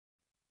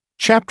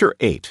Chapter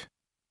 8.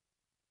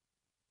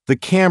 The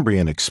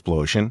Cambrian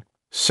Explosion,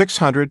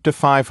 600 to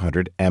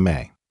 500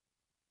 MA.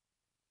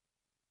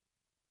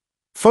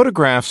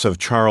 Photographs of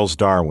Charles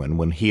Darwin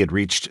when he had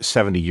reached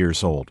 70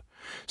 years old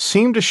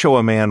seem to show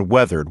a man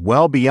weathered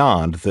well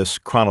beyond this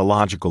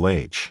chronological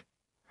age.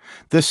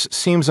 This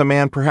seems a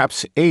man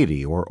perhaps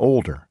 80 or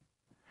older.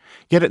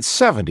 Yet at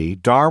 70,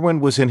 Darwin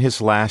was in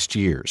his last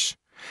years,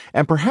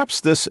 and perhaps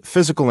this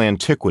physical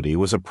antiquity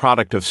was a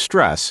product of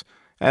stress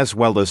as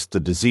well as the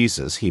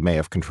diseases he may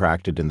have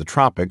contracted in the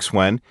tropics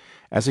when,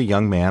 as a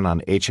young man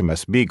on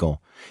HMS Beagle,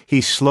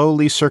 he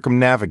slowly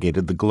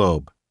circumnavigated the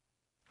globe.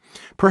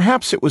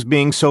 Perhaps it was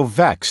being so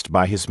vexed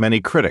by his many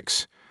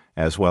critics,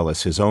 as well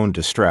as his own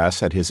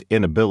distress at his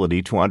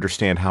inability to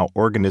understand how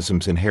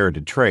organisms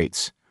inherited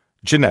traits.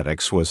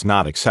 Genetics was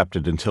not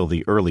accepted until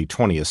the early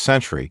 20th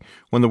century,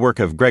 when the work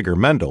of Gregor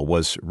Mendel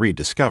was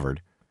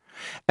rediscovered,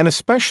 and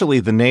especially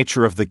the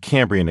nature of the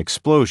Cambrian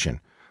explosion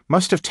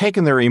must have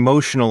taken their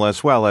emotional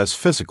as well as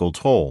physical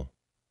toll.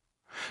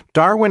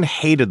 Darwin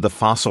hated the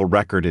fossil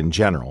record in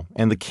general,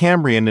 and the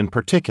Cambrian in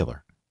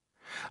particular.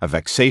 A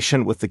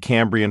vexation with the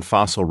Cambrian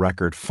fossil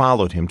record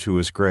followed him to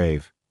his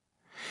grave.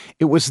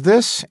 It was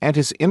this and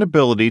his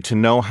inability to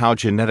know how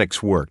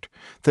genetics worked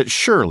that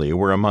surely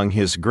were among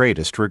his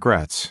greatest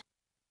regrets.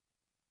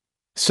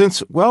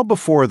 Since well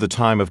before the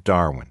time of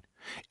Darwin,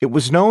 it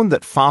was known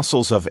that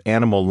fossils of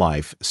animal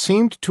life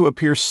seemed to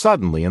appear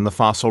suddenly in the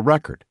fossil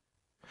record.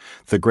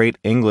 The great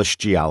English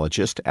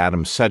geologist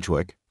Adam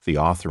Sedgwick, the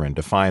author and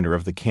definer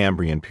of the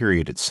Cambrian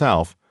period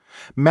itself,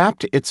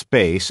 mapped its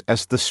base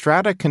as the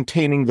strata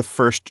containing the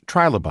first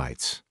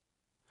trilobites.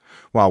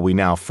 While we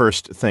now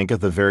first think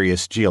of the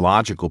various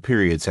geological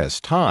periods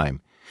as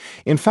time,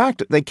 in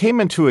fact they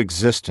came into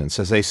existence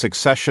as a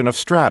succession of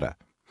strata,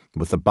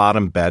 with the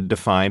bottom bed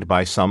defined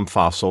by some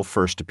fossil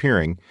first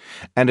appearing,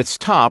 and its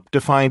top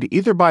defined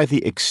either by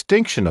the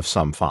extinction of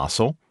some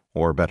fossil,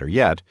 or better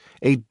yet,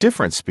 a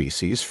different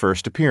species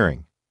first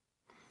appearing.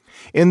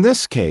 In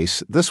this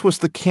case, this was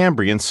the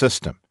Cambrian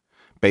system,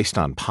 based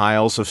on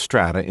piles of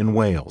strata in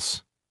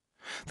Wales.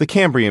 The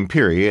Cambrian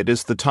period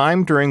is the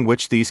time during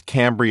which these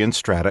Cambrian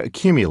strata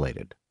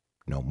accumulated.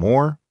 No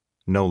more,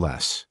 no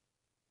less.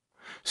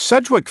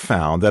 Sedgwick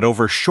found that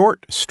over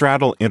short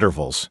stratal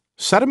intervals,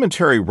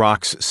 sedimentary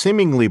rocks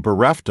seemingly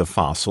bereft of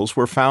fossils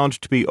were found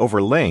to be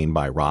overlain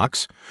by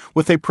rocks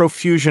with a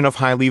profusion of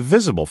highly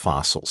visible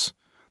fossils,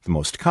 the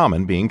most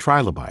common being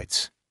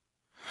trilobites.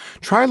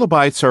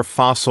 Trilobites are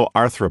fossil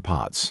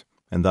arthropods,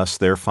 and thus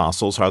their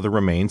fossils are the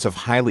remains of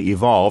highly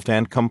evolved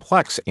and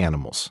complex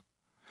animals.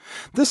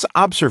 This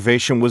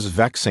observation was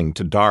vexing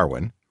to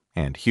Darwin,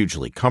 and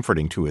hugely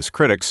comforting to his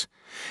critics,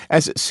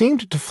 as it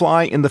seemed to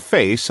fly in the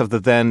face of the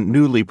then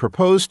newly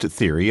proposed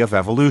theory of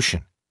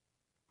evolution.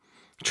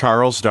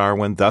 Charles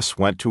Darwin thus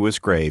went to his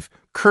grave,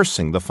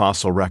 cursing the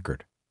fossil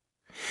record.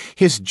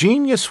 His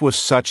genius was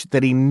such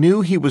that he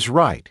knew he was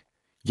right,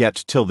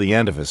 yet till the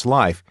end of his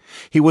life,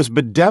 he was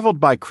bedeviled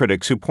by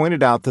critics who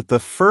pointed out that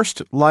the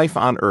first life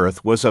on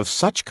Earth was of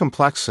such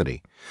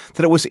complexity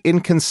that it was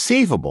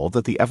inconceivable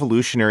that the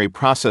evolutionary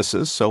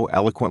processes so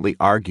eloquently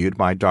argued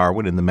by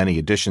Darwin in the many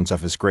editions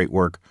of his great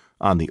work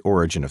on the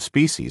origin of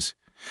species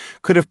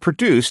could have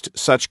produced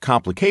such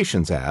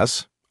complications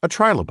as a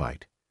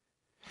trilobite.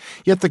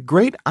 Yet the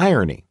great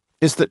irony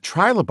is that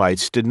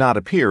trilobites did not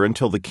appear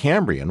until the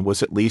Cambrian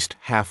was at least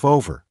half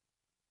over.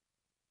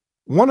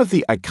 One of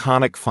the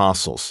iconic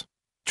fossils,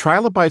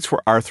 trilobites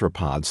were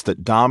arthropods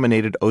that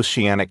dominated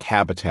oceanic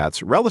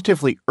habitats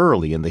relatively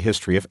early in the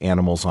history of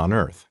animals on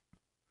Earth.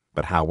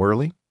 But how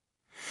early?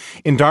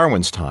 In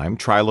Darwin's time,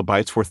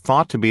 trilobites were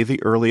thought to be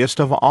the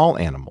earliest of all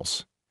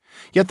animals.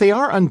 Yet they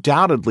are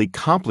undoubtedly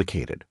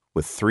complicated,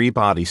 with 3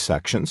 body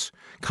sections,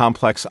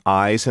 complex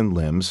eyes and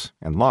limbs,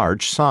 and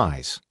large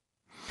size.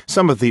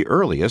 Some of the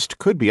earliest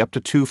could be up to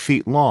 2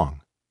 feet long.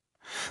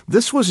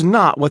 This was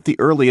not what the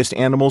earliest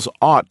animals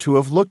ought to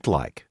have looked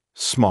like,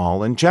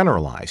 small and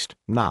generalized,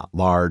 not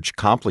large,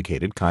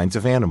 complicated kinds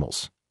of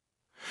animals.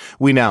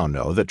 We now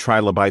know that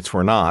trilobites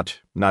were not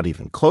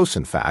even close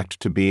in fact,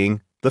 to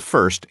being the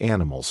first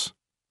animals.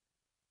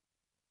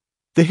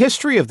 The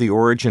history of the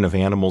origin of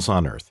animals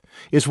on Earth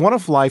is one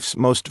of life's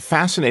most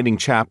fascinating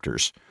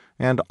chapters,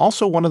 and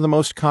also one of the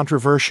most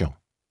controversial.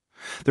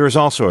 There is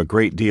also a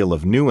great deal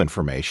of new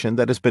information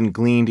that has been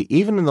gleaned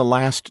even in the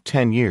last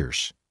 10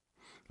 years.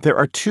 There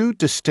are 2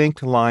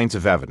 distinct lines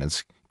of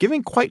evidence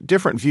giving quite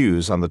different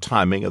views on the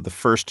timing of the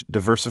first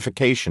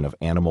diversification of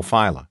animal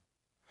phyla.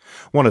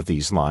 One of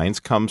these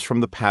lines comes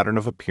from the pattern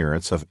of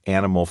appearance of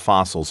animal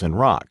fossils in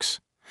rocks.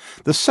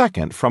 The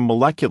second from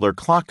molecular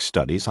clock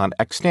studies on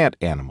extant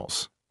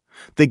animals.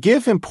 They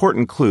give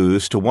important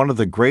clues to one of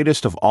the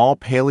greatest of all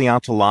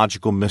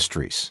paleontological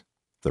mysteries,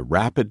 the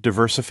rapid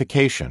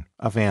diversification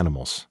of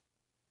animals.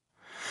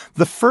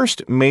 The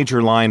first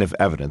major line of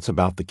evidence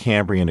about the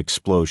Cambrian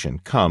explosion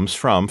comes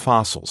from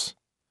fossils.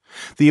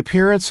 The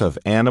appearance of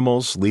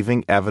animals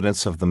leaving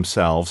evidence of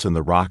themselves in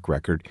the rock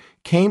record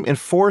came in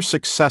 4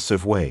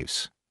 successive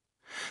waves.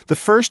 The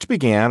first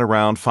began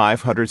around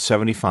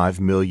 575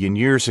 million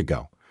years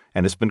ago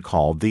and has been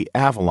called the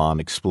Avalon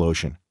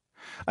Explosion,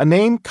 a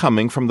name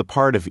coming from the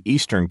part of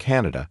eastern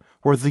Canada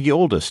where the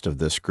oldest of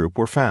this group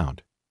were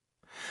found.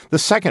 The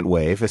second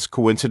wave is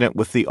coincident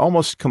with the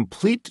almost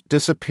complete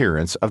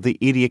disappearance of the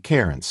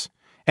Ediacarans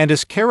and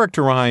is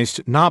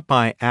characterized not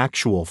by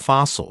actual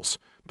fossils,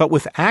 but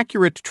with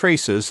accurate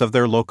traces of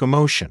their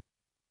locomotion.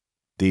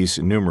 These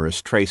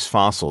numerous trace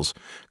fossils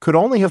could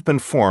only have been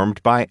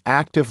formed by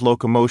active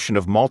locomotion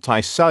of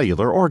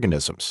multicellular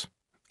organisms,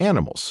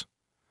 animals.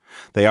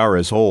 They are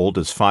as old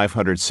as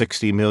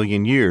 560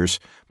 million years,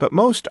 but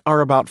most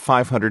are about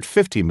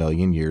 550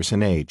 million years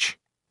in age.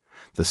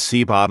 The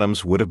sea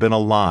bottoms would have been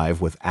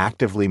alive with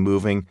actively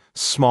moving,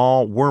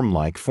 small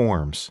worm-like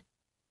forms.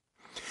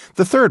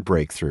 The third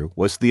breakthrough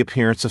was the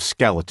appearance of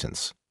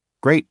skeletons,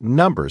 great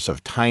numbers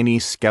of tiny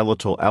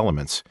skeletal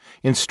elements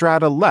in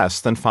strata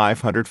less than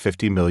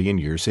 550 million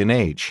years in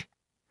age.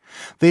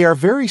 They are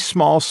very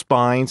small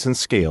spines and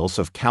scales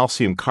of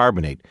calcium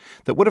carbonate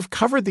that would have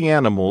covered the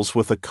animals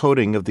with a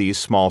coating of these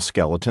small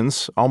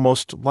skeletons,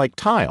 almost like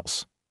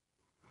tiles.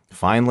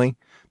 Finally,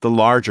 the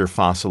larger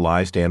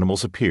fossilized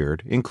animals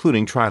appeared,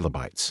 including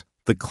trilobites,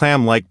 the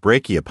clam-like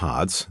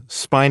brachiopods,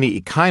 spiny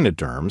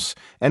echinoderms,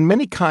 and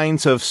many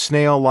kinds of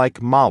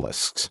snail-like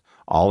mollusks,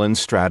 all in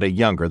strata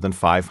younger than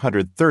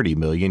 530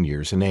 million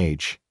years in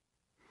age.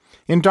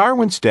 In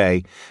Darwin's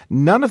day,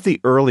 none of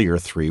the earlier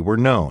three were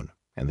known,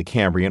 and the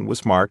Cambrian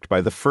was marked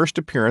by the first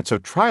appearance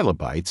of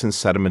trilobites in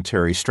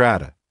sedimentary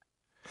strata.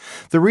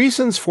 The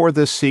reasons for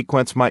this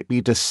sequence might be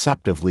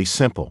deceptively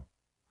simple.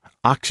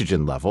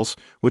 Oxygen levels,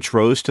 which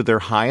rose to their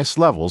highest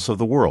levels of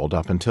the world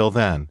up until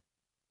then.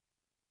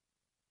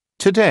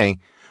 Today,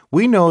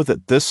 we know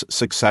that this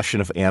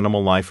succession of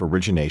animal life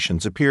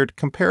originations appeared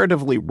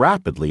comparatively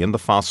rapidly in the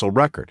fossil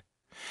record,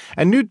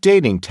 and new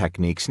dating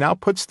techniques now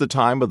puts the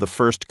time of the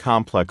first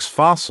complex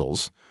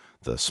fossils,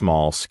 the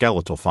small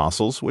skeletal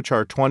fossils, which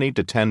are 20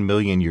 to 10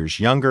 million years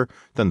younger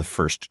than the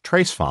first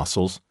trace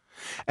fossils,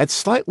 at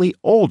slightly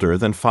older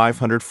than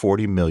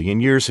 540 million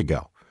years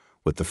ago,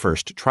 with the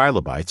first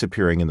trilobites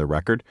appearing in the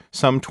record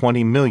some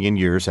 20 million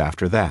years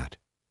after that.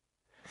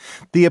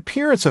 The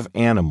appearance of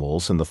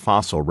animals in the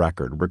fossil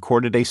record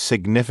recorded a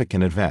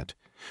significant event,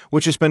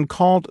 which has been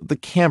called the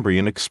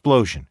Cambrian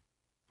explosion.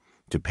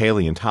 To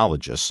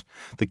paleontologists,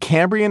 the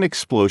Cambrian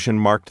explosion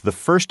marked the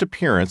first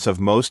appearance of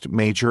most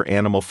major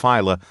animal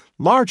phyla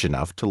large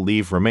enough to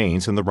leave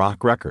remains in the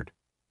rock record.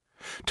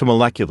 To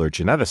molecular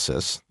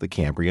geneticists, the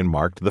Cambrian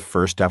marked the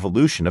first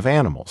evolution of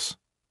animals.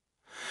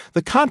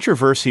 The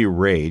controversy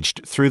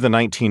raged through the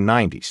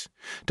 1990s,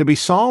 to be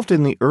solved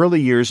in the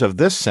early years of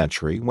this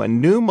century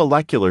when new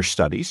molecular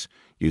studies,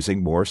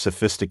 using more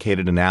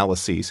sophisticated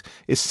analyses,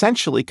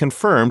 essentially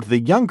confirmed the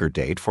younger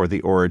date for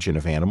the origin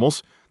of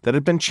animals that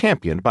had been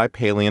championed by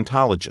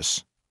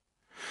paleontologists.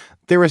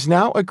 There is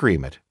now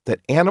agreement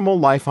that animal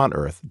life on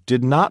Earth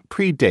did not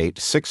predate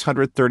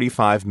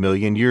 635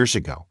 million years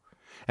ago,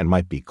 and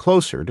might be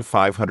closer to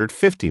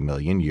 550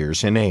 million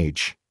years in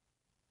age.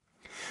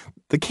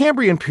 The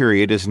Cambrian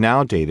period is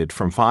now dated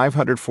from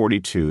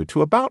 542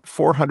 to about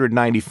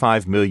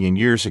 495 million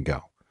years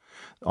ago,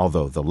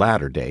 although the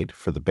latter date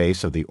for the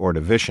base of the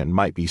Ordovician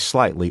might be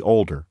slightly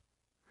older.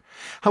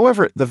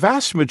 However, the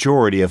vast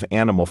majority of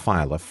animal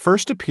phyla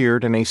first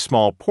appeared in a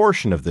small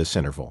portion of this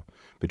interval,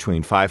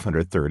 between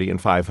 530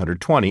 and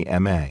 520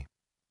 MA.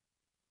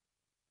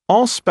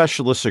 All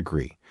specialists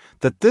agree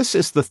that this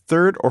is the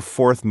third or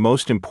fourth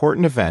most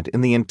important event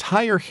in the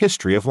entire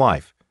history of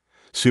life,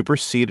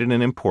 superseded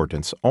in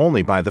importance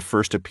only by the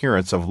first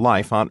appearance of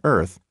life on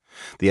Earth,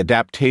 the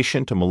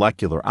adaptation to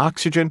molecular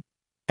oxygen,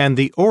 and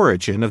the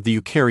origin of the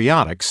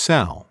eukaryotic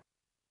cell.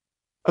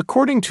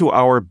 According to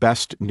our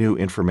best new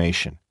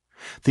information,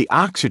 the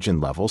oxygen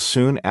level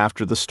soon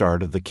after the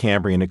start of the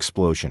Cambrian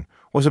explosion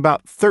was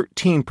about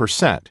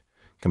 13%,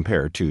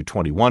 compared to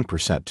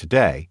 21%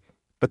 today,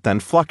 but then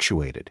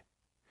fluctuated.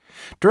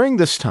 During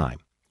this time,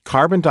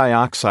 carbon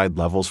dioxide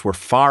levels were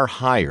far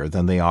higher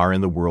than they are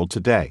in the world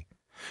today,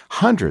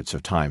 hundreds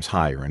of times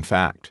higher in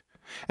fact,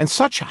 and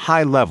such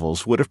high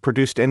levels would have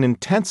produced an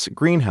intense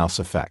greenhouse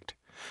effect,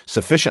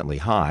 sufficiently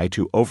high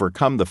to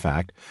overcome the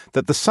fact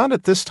that the sun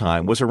at this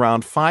time was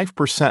around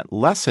 5%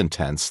 less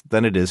intense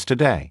than it is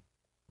today.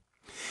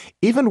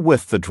 Even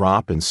with the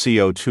drop in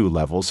CO2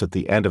 levels at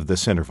the end of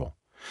this interval,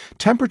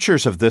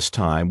 temperatures of this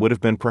time would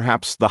have been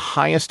perhaps the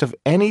highest of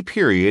any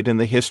period in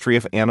the history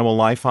of animal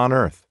life on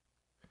Earth.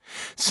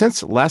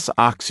 Since less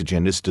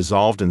oxygen is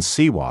dissolved in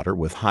seawater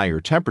with higher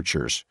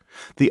temperatures,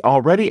 the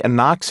already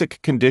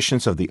anoxic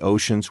conditions of the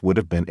oceans would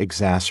have been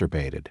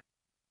exacerbated.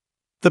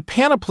 The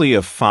panoply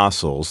of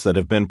fossils that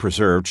have been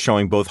preserved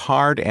showing both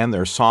hard and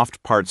their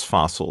soft parts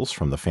fossils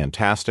from the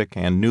fantastic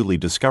and newly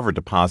discovered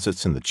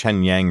deposits in the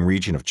Shenyang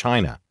region of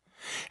China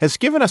has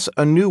given us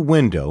a new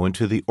window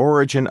into the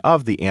origin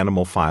of the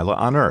animal phyla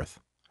on Earth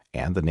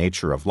and the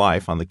nature of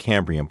life on the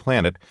Cambrian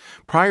planet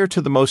prior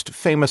to the most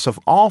famous of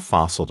all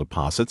fossil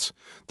deposits,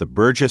 the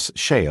Burgess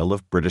Shale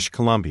of British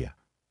Columbia.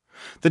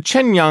 The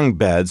Shenyang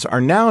beds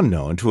are now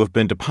known to have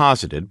been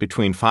deposited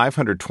between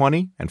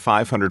 520 and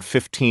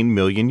 515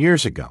 million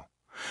years ago,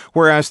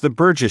 whereas the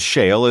Burgess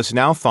Shale is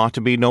now thought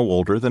to be no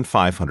older than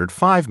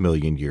 505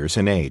 million years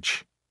in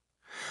age.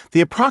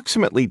 The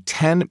approximately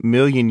 10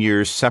 million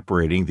years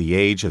separating the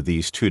age of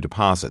these two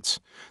deposits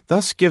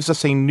thus gives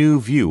us a new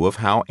view of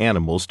how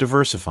animals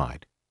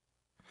diversified.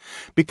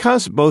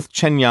 Because both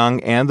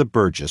Chenyang and the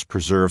Burgess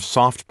preserve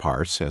soft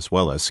parts as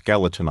well as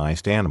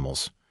skeletonized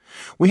animals,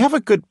 we have a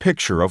good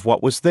picture of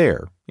what was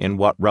there in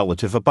what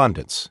relative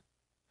abundance.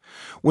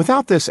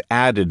 Without this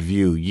added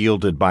view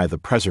yielded by the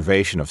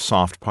preservation of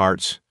soft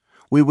parts,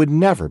 we would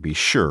never be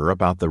sure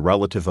about the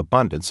relative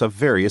abundance of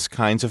various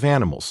kinds of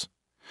animals.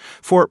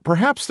 For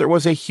perhaps there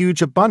was a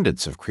huge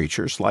abundance of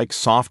creatures like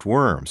soft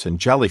worms and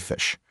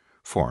jellyfish,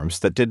 forms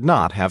that did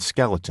not have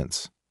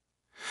skeletons.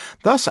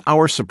 Thus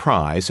our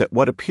surprise at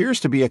what appears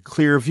to be a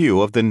clear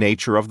view of the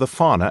nature of the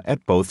fauna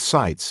at both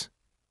sites.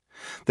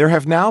 There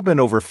have now been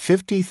over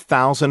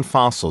 50,000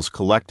 fossils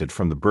collected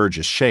from the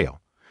Burgess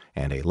Shale,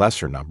 and a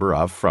lesser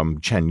number from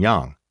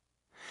Chenyang.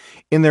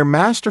 In their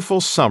masterful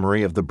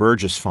summary of the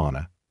Burgess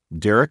fauna,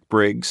 Derek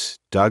Briggs,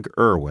 Doug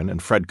Irwin,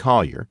 and Fred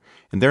Collier,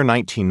 in their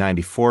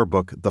 1994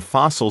 book The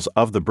Fossils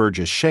of the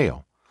Burgess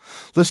Shale,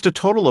 list a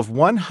total of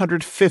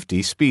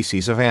 150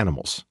 species of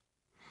animals.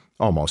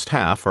 Almost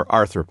half are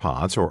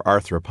arthropods or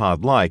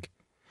arthropod-like,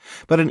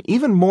 but an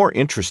even more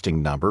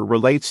interesting number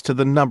relates to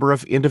the number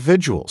of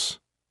individuals.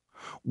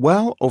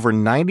 Well over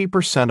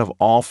 90% of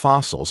all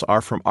fossils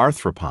are from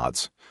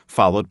arthropods,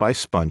 followed by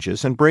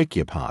sponges and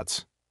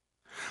brachiopods.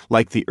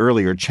 Like the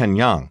earlier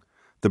Chenyang,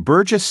 the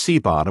Burgess sea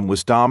bottom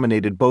was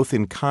dominated both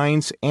in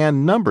kinds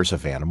and numbers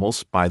of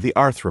animals by the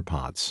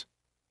arthropods.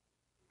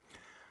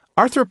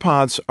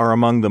 Arthropods are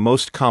among the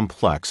most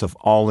complex of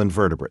all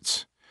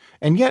invertebrates,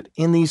 and yet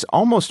in these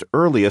almost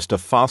earliest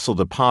of fossil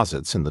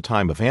deposits in the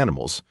time of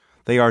animals,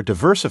 they are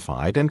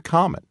diversified and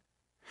common.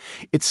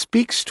 It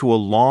speaks to a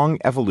long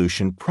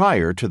evolution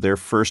prior to their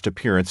first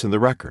appearance in the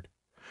record,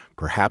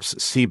 perhaps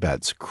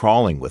seabeds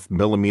crawling with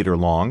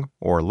millimeter-long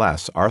or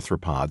less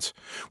arthropods,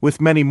 with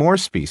many more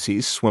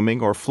species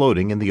swimming or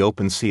floating in the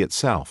open sea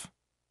itself.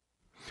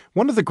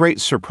 One of the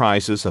great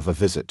surprises of a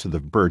visit to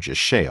the Burgess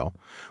Shale,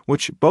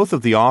 which both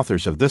of the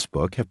authors of this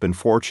book have been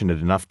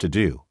fortunate enough to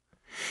do,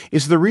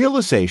 is the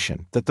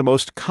realization that the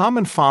most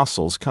common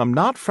fossils come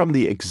not from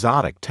the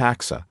exotic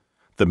taxa,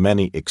 the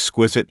many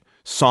exquisite,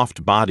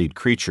 soft-bodied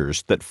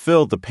creatures that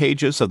fill the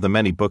pages of the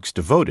many books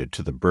devoted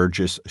to the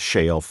Burgess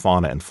Shale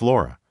fauna and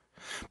flora,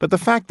 but the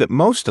fact that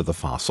most of the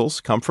fossils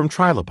come from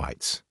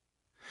trilobites.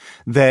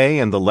 They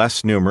and the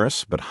less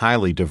numerous but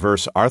highly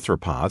diverse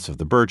arthropods of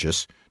the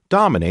Burgess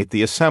dominate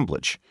the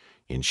assemblage,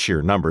 in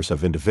sheer numbers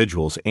of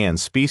individuals and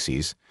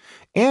species,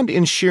 and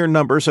in sheer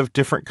numbers of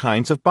different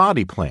kinds of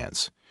body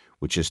plans,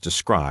 which is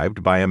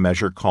described by a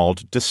measure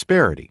called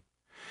disparity,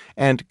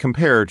 and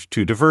compared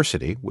to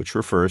diversity, which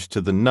refers to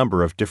the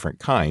number of different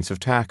kinds of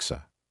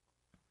taxa.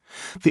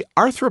 The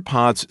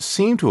arthropods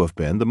seem to have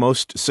been the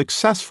most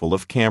successful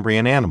of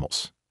Cambrian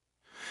animals.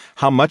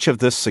 How much of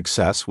this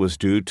success was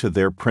due to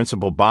their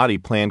principal body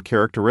plan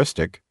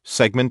characteristic,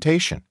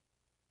 segmentation?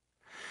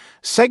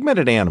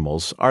 Segmented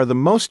animals are the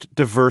most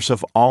diverse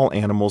of all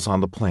animals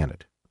on the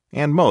planet,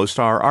 and most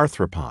are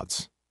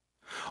arthropods.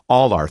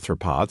 All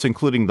arthropods,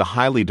 including the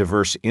highly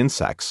diverse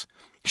insects,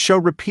 show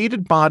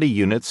repeated body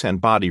units and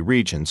body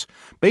regions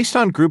based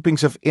on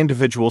groupings of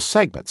individual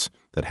segments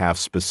that have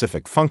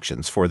specific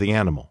functions for the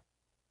animal.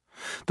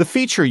 The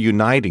feature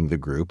uniting the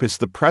group is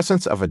the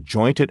presence of a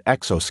jointed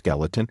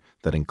exoskeleton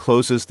that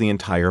encloses the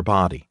entire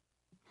body.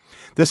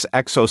 This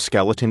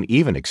exoskeleton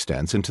even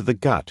extends into the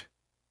gut.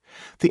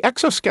 The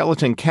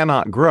exoskeleton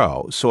cannot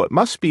grow, so it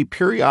must be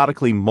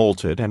periodically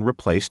molted and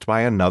replaced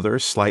by another,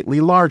 slightly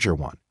larger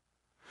one.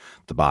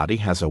 The body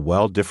has a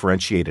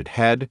well-differentiated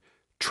head,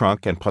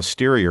 trunk, and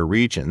posterior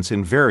regions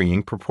in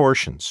varying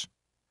proportions.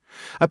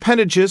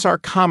 Appendages are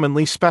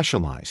commonly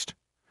specialized.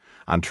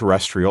 On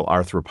terrestrial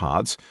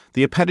arthropods,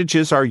 the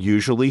appendages are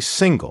usually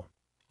single,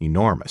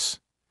 enormous.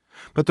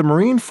 But the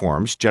marine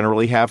forms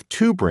generally have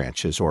two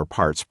branches or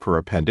parts per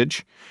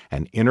appendage,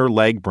 an inner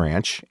leg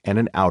branch and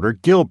an outer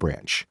gill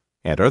branch,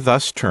 and are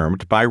thus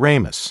termed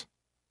biramus.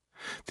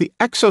 The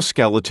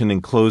exoskeleton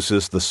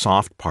encloses the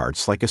soft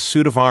parts like a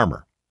suit of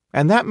armor,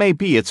 and that may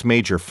be its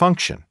major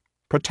function,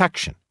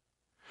 protection.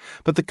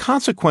 But the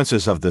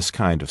consequences of this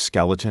kind of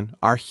skeleton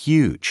are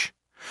huge.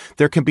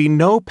 There can be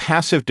no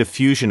passive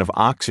diffusion of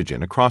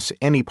oxygen across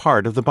any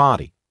part of the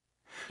body.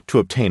 To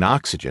obtain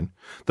oxygen,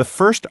 the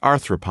first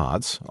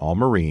arthropods, all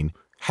marine,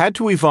 had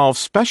to evolve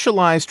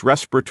specialized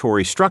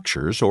respiratory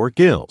structures or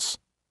gills.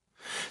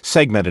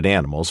 Segmented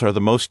animals are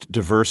the most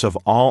diverse of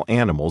all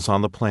animals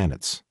on the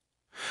planets.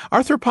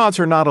 Arthropods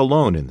are not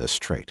alone in this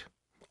trait.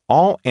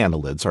 All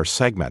annelids are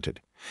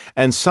segmented,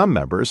 and some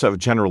members of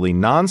generally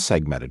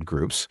non-segmented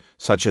groups,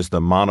 such as the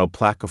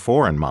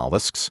monoplacophorian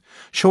mollusks,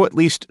 show at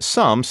least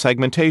some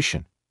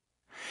segmentation.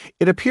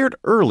 It appeared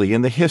early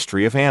in the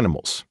history of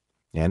animals,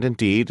 and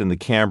indeed in the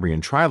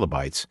Cambrian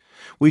trilobites,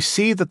 we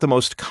see that the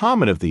most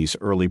common of these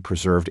early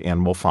preserved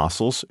animal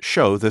fossils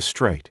show this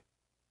trait.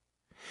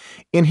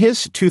 In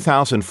his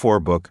 2004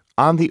 book,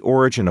 On the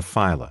Origin of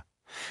Phyla,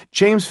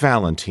 James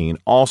Valentine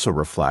also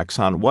reflects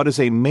on what is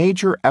a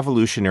major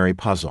evolutionary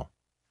puzzle.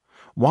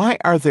 Why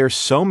are there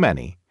so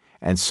many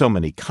and so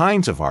many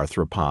kinds of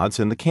arthropods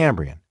in the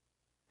Cambrian?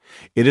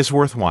 It is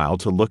worthwhile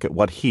to look at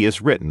what he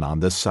has written on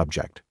this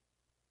subject.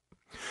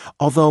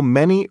 Although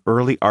many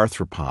early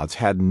arthropods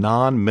had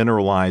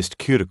non-mineralized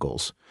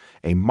cuticles,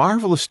 a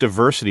marvelous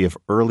diversity of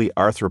early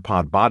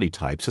arthropod body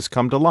types has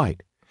come to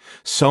light,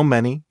 so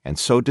many and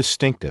so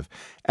distinctive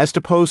as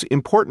to pose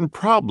important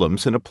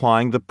problems in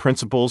applying the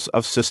principles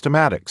of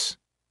systematics.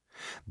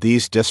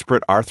 These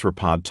disparate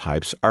arthropod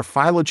types are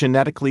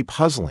phylogenetically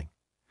puzzling.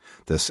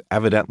 This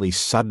evidently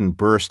sudden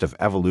burst of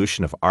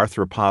evolution of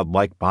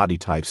arthropod-like body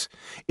types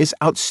is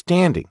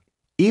outstanding,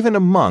 even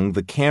among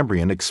the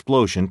Cambrian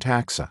explosion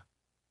taxa.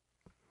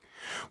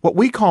 What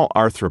we call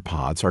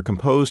arthropods are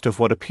composed of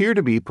what appear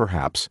to be,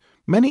 perhaps,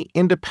 many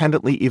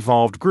independently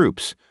evolved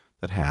groups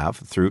that have,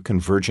 through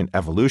convergent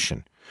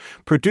evolution,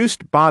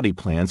 produced body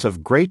plans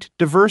of great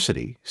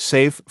diversity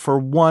save for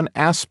one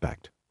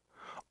aspect.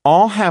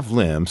 All have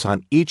limbs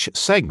on each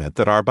segment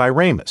that are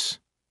biramous.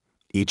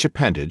 Each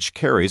appendage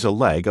carries a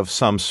leg of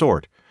some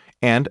sort,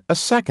 and a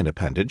second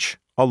appendage,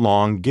 a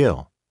long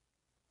gill.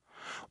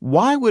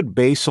 Why would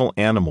basal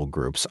animal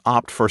groups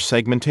opt for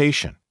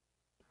segmentation?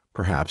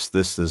 Perhaps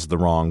this is the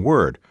wrong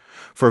word,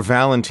 for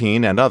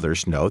Valentine and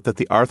others note that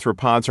the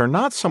arthropods are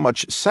not so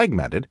much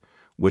segmented,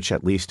 which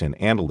at least in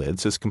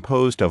annelids is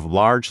composed of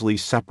largely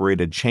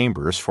separated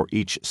chambers for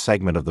each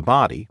segment of the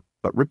body,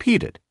 but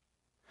repeated.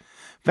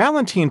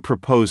 Valentine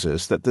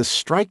proposes that this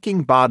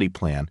striking body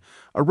plan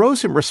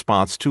arose in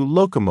response to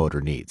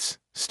locomotor needs,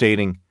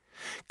 stating,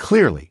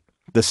 "Clearly,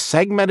 the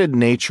segmented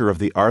nature of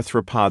the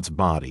arthropod's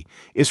body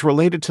is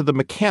related to the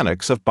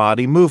mechanics of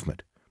body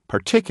movement,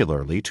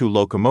 particularly to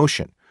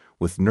locomotion,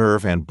 with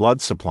nerve and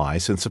blood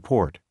supplies in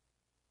support."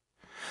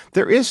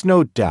 There is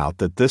no doubt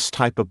that this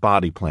type of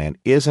body plan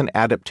is an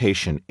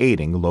adaptation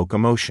aiding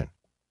locomotion.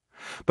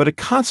 But a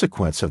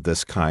consequence of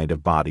this kind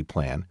of body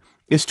plan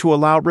is to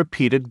allow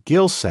repeated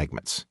gill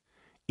segments,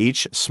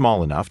 each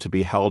small enough to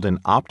be held in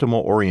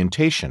optimal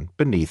orientation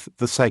beneath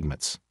the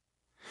segments.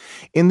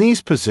 In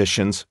these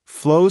positions,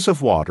 flows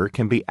of water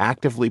can be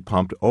actively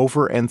pumped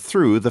over and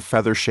through the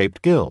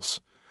feather-shaped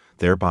gills,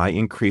 thereby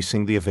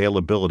increasing the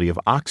availability of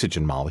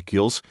oxygen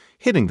molecules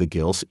hitting the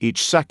gills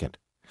each second,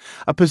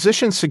 a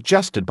position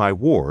suggested by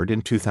Ward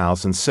in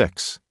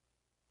 2006.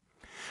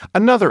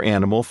 Another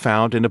animal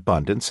found in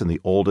abundance in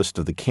the oldest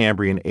of the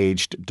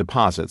Cambrian-aged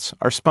deposits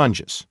are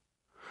sponges.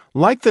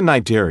 Like the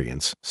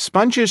cnidarians,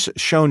 sponges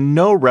show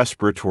no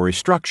respiratory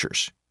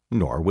structures,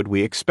 nor would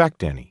we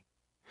expect any.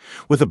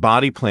 With a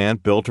body plan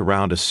built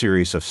around a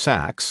series of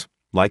sacs,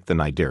 like the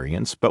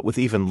cnidarians, but with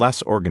even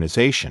less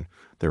organization,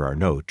 there are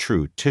no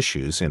true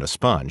tissues in a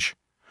sponge.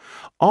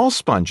 All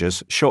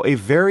sponges show a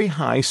very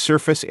high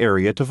surface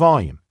area to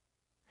volume.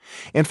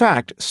 In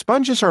fact,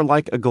 sponges are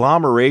like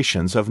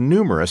agglomerations of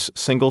numerous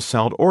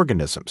single-celled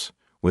organisms,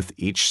 with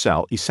each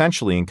cell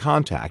essentially in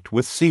contact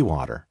with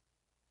seawater.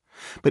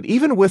 But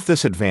even with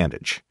this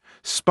advantage,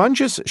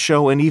 sponges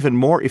show an even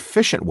more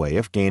efficient way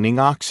of gaining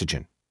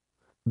oxygen.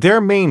 Their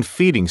main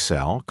feeding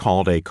cell,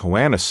 called a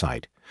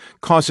choanocyte,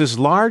 causes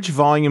large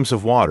volumes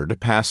of water to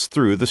pass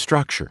through the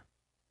structure.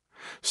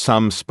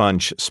 Some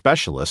sponge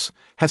specialists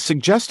have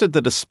suggested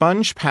that a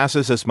sponge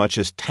passes as much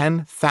as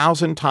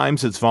 10,000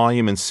 times its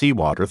volume in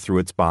seawater through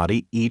its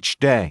body each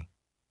day.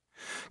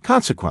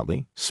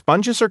 Consequently,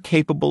 sponges are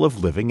capable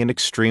of living in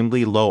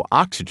extremely low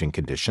oxygen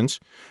conditions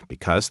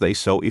because they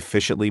so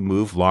efficiently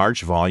move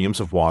large volumes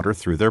of water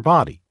through their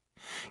body,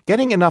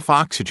 getting enough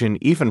oxygen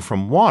even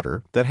from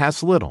water that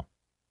has little.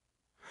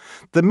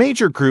 The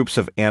major groups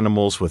of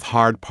animals with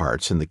hard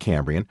parts in the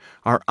Cambrian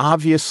are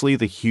obviously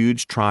the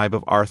huge tribe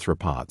of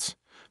arthropods,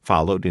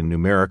 followed in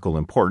numerical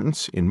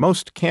importance in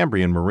most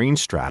Cambrian marine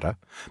strata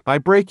by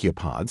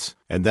brachiopods,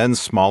 and then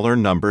smaller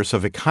numbers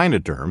of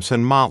echinoderms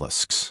and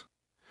mollusks.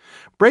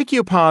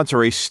 Brachiopods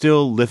are a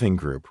still living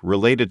group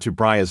related to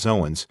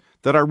bryozoans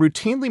that are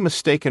routinely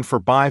mistaken for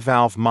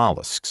bivalve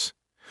mollusks.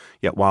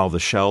 Yet while the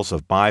shells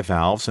of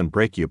bivalves and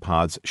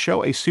brachiopods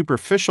show a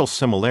superficial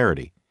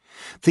similarity,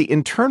 the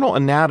internal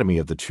anatomy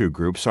of the two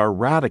groups are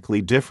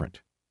radically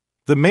different.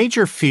 The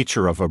major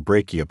feature of a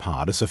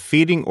brachiopod is a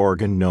feeding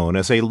organ known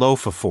as a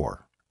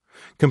lophophore,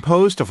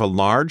 composed of a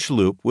large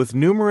loop with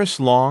numerous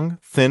long,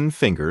 thin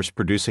fingers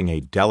producing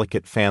a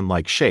delicate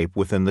fan-like shape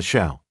within the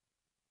shell.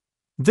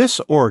 This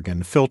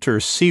organ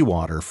filters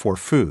seawater for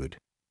food,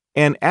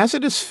 and as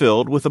it is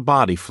filled with a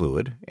body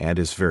fluid and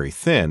is very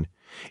thin,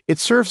 it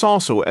serves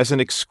also as an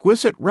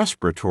exquisite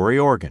respiratory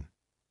organ.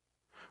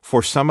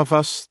 For some of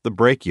us, the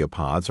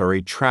brachiopods are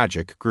a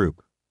tragic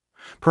group.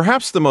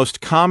 Perhaps the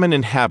most common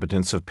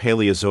inhabitants of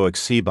Paleozoic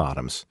sea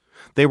bottoms,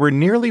 they were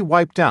nearly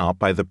wiped out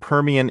by the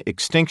Permian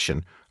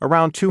extinction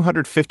around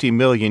 250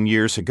 million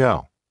years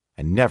ago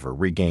and never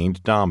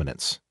regained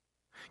dominance.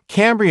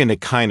 Cambrian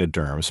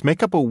echinoderms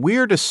make up a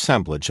weird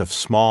assemblage of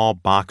small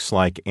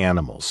box-like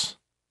animals.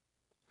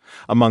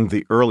 Among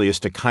the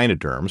earliest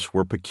echinoderms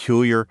were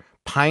peculiar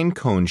pine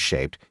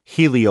cone-shaped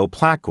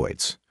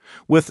helioplacoids,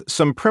 with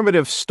some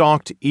primitive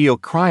stalked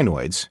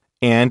eocrinoids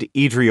and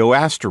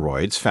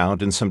edrioasteroids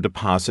found in some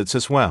deposits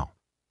as well.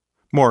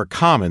 More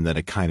common than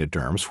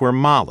echinoderms were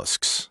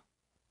mollusks.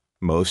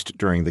 Most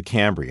during the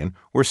Cambrian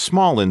were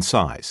small in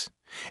size,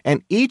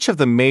 and each of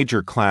the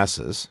major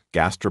classes,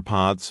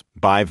 gastropods,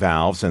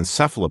 bivalves, and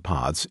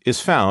cephalopods,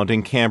 is found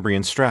in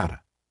Cambrian strata.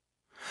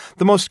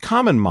 The most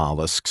common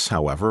mollusks,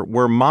 however,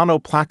 were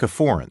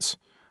monoplacophorans,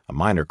 a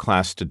minor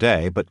class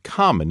today but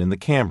common in the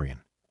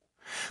Cambrian.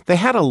 They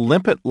had a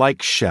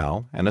limpet-like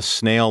shell and a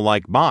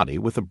snail-like body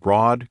with a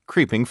broad,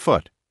 creeping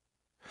foot.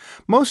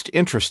 Most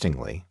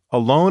interestingly,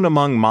 alone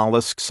among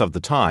mollusks of the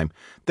time,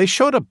 they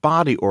showed a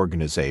body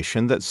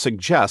organization that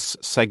suggests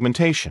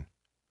segmentation.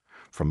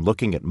 From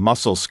looking at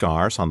muscle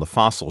scars on the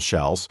fossil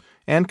shells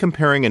and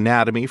comparing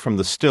anatomy from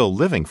the still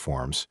living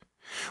forms,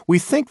 we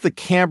think the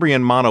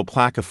Cambrian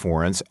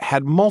monoplacophorans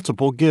had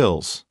multiple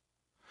gills.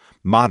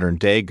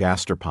 Modern-day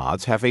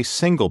gastropods have a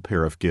single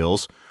pair of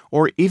gills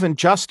or even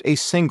just a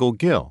single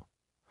gill.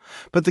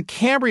 But the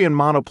Cambrian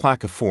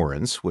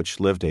monoplacophorans, which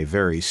lived a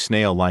very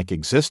snail-like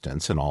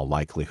existence in all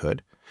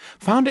likelihood,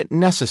 found it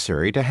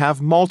necessary to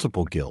have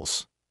multiple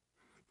gills.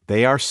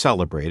 They are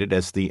celebrated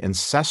as the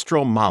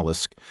ancestral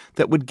mollusk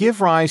that would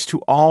give rise to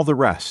all the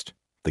rest,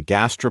 the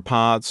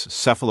gastropods,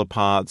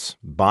 cephalopods,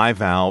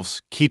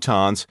 bivalves,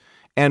 chitons,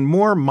 and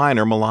more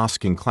minor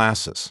molluscan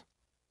classes.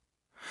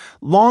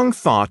 Long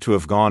thought to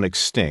have gone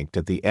extinct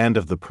at the end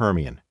of the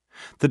Permian,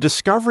 the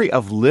discovery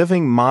of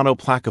living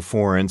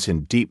monoplacophorans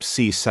in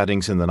deep-sea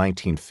settings in the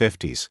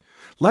 1950s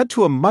led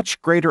to a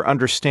much greater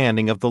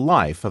understanding of the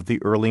life of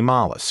the early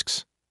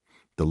mollusks.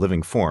 The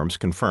living forms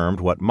confirmed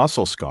what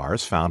muscle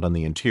scars found on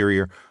the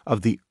interior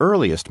of the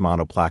earliest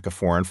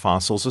monoplacophoran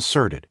fossils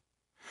asserted,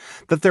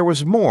 that there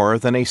was more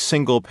than a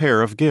single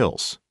pair of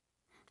gills.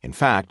 In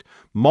fact,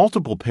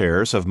 multiple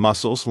pairs of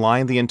muscles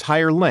line the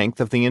entire length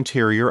of the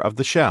interior of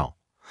the shell,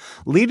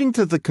 leading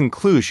to the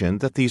conclusion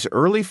that these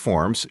early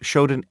forms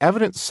showed an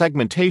evident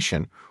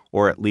segmentation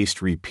or at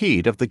least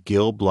repeat of the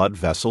gill blood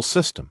vessel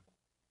system.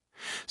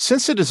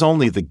 Since it is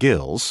only the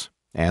gills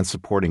and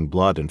supporting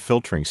blood and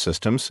filtering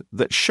systems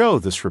that show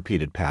this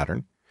repeated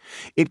pattern,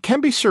 it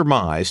can be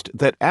surmised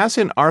that as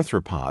in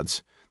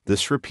arthropods,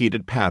 this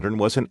repeated pattern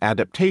was an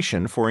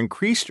adaptation for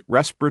increased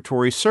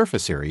respiratory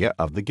surface area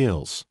of the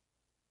gills.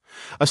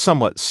 A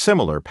somewhat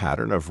similar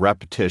pattern of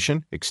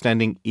repetition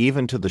extending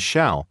even to the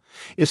shell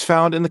is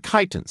found in the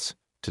chitons,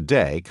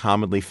 today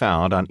commonly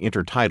found on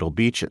intertidal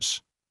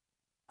beaches.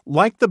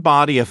 Like the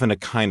body of an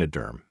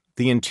echinoderm,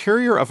 the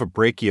interior of a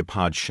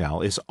brachiopod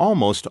shell is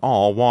almost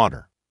all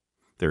water.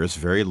 There is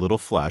very little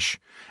flesh,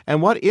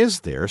 and what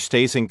is there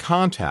stays in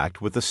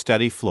contact with the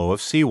steady flow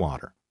of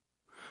seawater.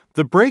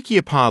 The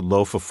brachiopod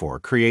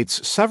lophophore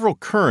creates several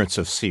currents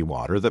of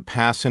seawater that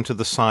pass into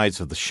the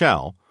sides of the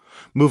shell,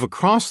 move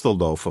across the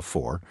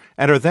lophophore,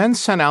 and are then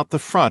sent out the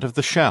front of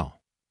the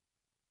shell.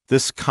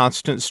 This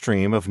constant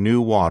stream of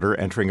new water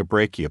entering a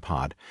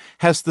brachiopod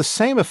has the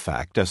same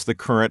effect as the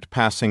current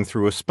passing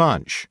through a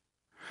sponge.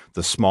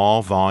 The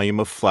small volume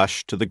of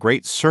flesh to the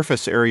great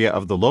surface area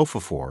of the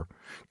lophophore,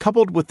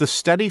 coupled with the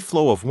steady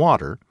flow of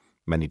water,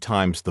 many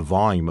times the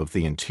volume of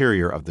the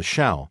interior of the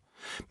shell,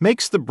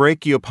 makes the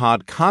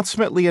brachiopod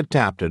consummately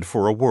adapted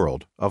for a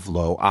world of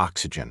low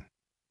oxygen.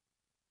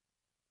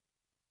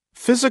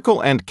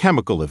 Physical and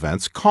chemical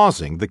events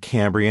causing the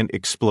Cambrian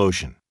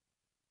explosion.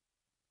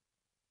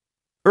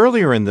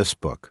 Earlier in this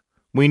book,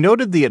 we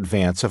noted the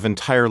advance of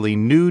entirely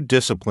new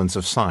disciplines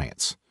of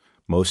science,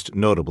 most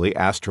notably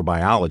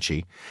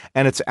astrobiology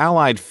and its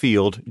allied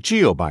field,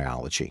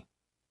 geobiology.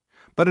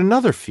 But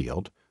another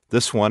field,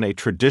 this one a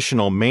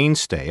traditional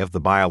mainstay of the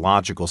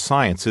biological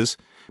sciences,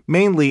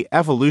 mainly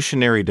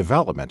evolutionary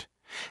development,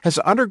 has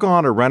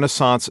undergone a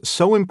renaissance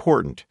so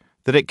important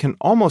that it can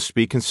almost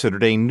be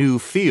considered a new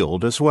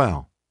field as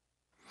well.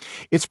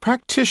 Its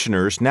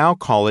practitioners now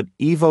call it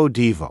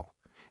evo-devo,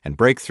 and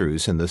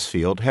breakthroughs in this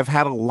field have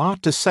had a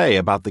lot to say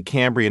about the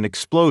Cambrian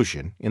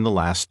explosion in the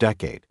last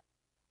decade.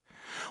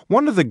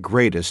 One of the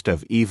greatest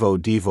of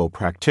evo-devo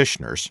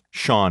practitioners,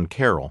 Sean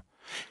Carroll,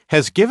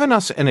 has given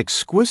us an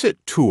exquisite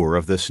tour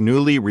of this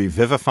newly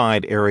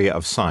revivified area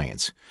of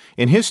science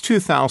in his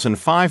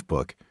 2005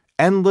 book,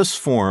 Endless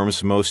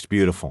Forms Most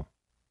Beautiful.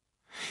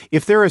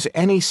 If there is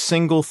any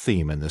single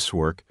theme in this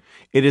work,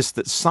 it is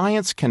that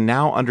science can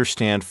now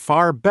understand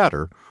far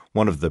better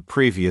one of the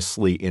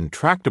previously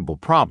intractable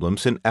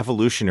problems in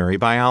evolutionary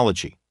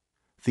biology,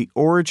 the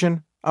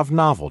origin of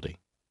novelty.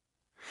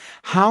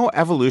 How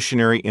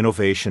evolutionary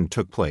innovation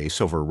took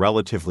place over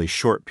relatively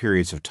short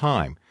periods of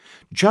time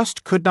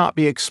just could not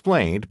be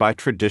explained by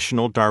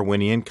traditional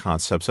Darwinian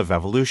concepts of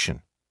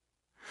evolution.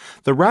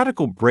 The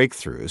radical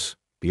breakthroughs,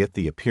 be it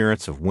the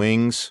appearance of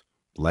wings,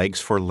 legs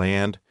for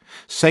land,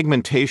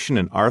 segmentation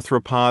in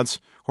arthropods,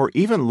 or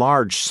even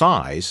large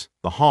size,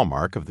 the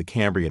hallmark of the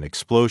Cambrian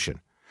explosion,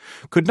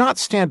 could not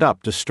stand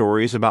up to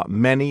stories about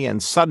many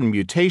and sudden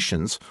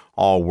mutations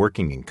all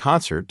working in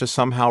concert to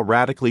somehow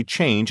radically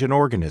change an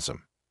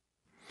organism.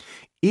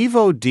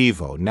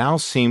 Evo-devo now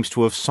seems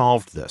to have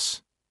solved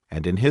this,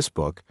 and in his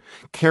book,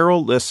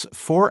 Carroll lists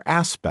 4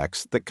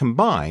 aspects that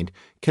combined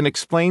can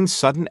explain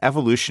sudden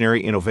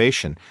evolutionary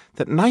innovation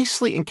that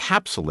nicely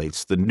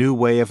encapsulates the new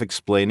way of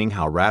explaining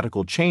how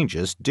radical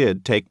changes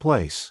did take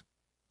place.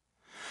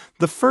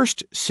 The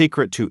first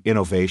secret to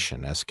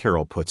innovation, as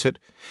Carroll puts it,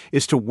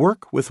 is to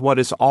work with what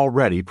is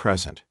already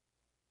present.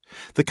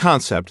 The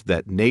concept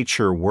that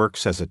nature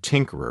works as a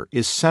tinkerer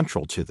is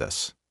central to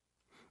this.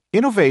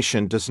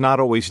 Innovation does not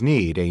always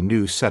need a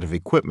new set of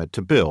equipment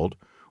to build,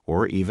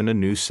 or even a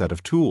new set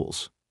of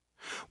tools.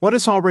 What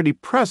is already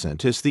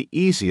present is the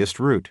easiest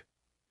route.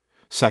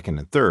 Second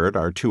and third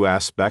are 2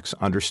 aspects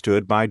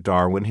understood by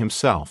Darwin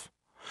himself: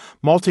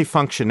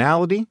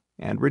 multifunctionality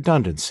and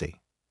redundancy.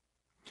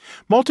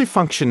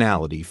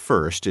 Multifunctionality,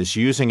 first, is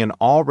using an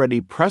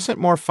already present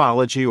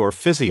morphology or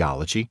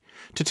physiology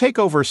to take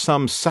over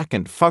some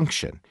second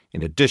function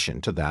in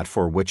addition to that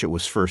for which it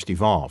was first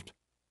evolved.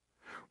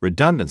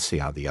 Redundancy,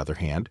 on the other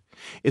hand,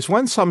 is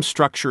when some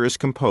structure is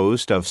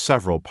composed of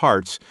several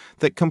parts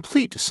that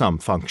complete some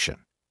function.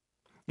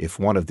 If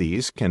one of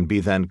these can be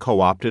then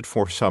co-opted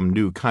for some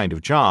new kind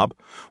of job,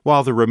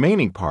 while the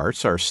remaining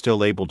parts are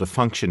still able to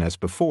function as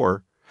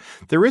before,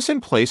 there is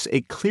in place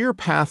a clear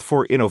path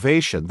for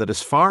innovation that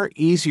is far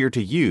easier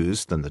to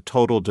use than the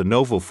total de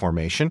novo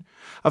formation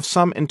of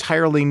some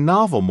entirely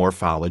novel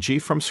morphology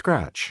from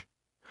scratch.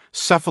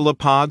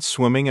 Cephalopods,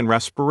 swimming, and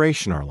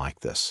respiration are like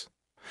this.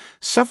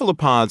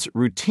 Cephalopods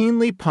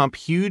routinely pump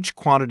huge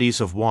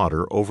quantities of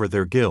water over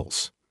their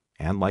gills,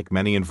 and like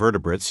many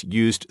invertebrates,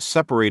 used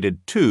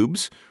separated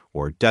tubes,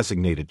 or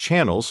designated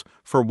channels,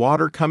 for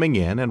water coming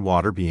in and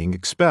water being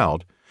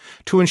expelled,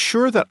 to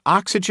ensure that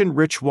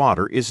oxygen-rich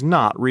water is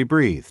not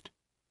rebreathed.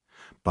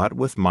 But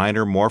with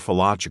minor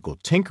morphological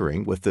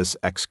tinkering with this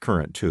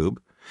excurrent tube,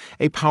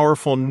 a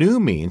powerful new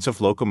means of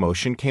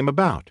locomotion came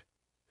about.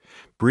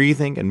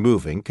 Breathing and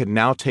moving could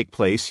now take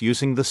place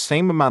using the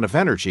same amount of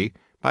energy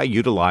by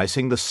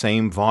utilizing the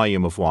same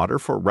volume of water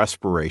for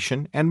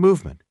respiration and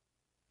movement.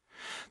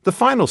 The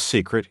final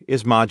secret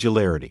is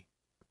modularity.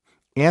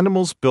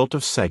 Animals built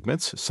of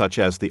segments, such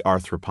as the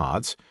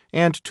arthropods,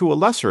 and to a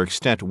lesser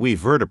extent we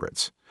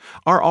vertebrates,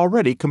 are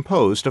already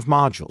composed of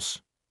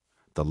modules.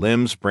 The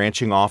limbs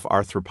branching off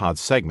arthropod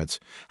segments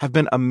have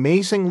been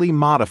amazingly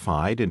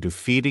modified into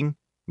feeding,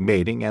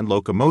 mating, and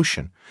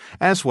locomotion,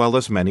 as well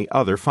as many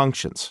other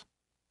functions.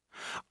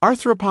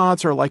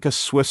 Arthropods are like a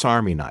Swiss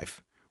Army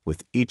knife,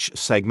 with each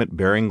segment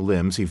bearing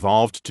limbs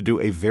evolved to do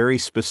a very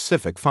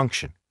specific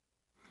function.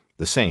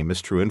 The same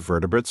is true in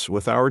vertebrates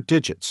with our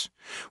digits,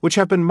 which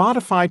have been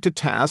modified to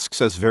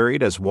tasks as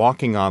varied as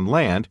walking on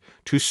land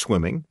to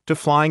swimming to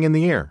flying in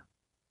the air.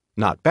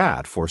 Not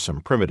bad for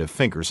some primitive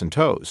fingers and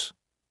toes.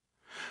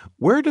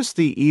 Where does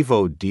the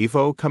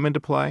Evo-Devo come into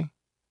play?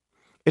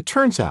 It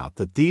turns out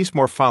that these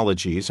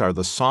morphologies are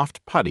the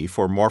soft putty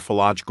for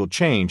morphological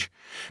change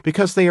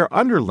because they are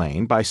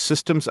underlain by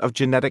systems of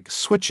genetic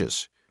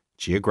switches,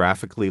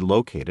 geographically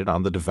located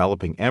on the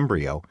developing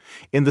embryo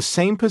in the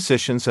same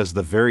positions as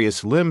the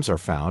various limbs are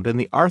found in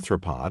the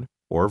arthropod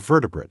or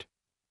vertebrate.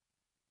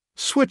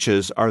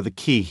 Switches are the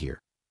key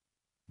here.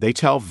 They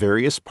tell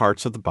various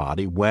parts of the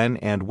body when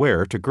and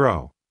where to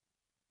grow.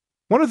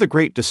 One of the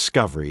great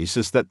discoveries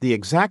is that the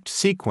exact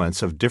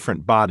sequence of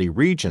different body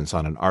regions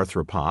on an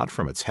arthropod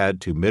from its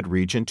head to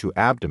midregion to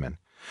abdomen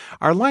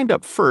are lined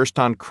up first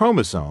on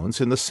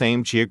chromosomes in the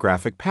same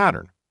geographic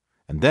pattern,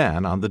 and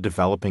then on the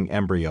developing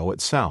embryo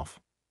itself.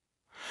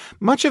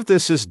 Much of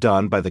this is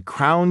done by the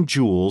crown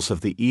jewels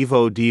of the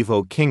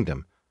Evo-Devo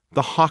kingdom,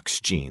 the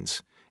Hox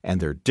genes, and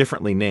their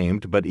differently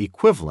named but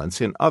equivalents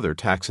in other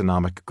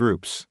taxonomic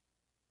groups.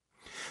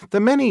 The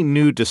many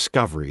new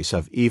discoveries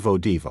of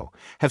Evo-Devo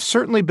have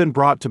certainly been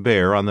brought to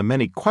bear on the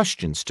many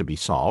questions to be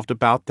solved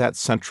about that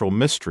central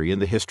mystery in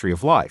the history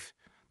of life,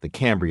 the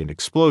Cambrian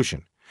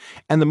explosion,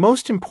 and the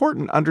most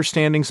important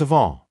understandings of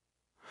all,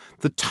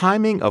 the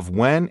timing of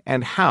when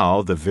and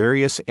how the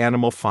various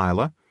animal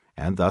phyla,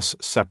 and thus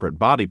separate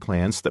body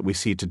plans that we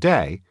see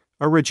today,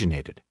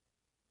 originated.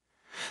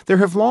 There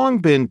have long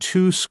been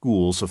 2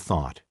 schools of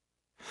thought.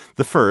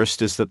 The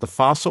first is that the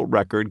fossil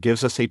record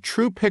gives us a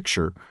true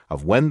picture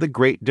of when the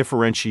great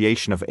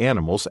differentiation of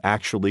animals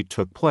actually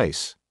took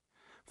place,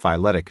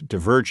 phyletic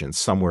divergence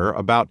somewhere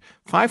about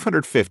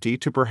 550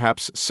 to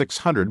perhaps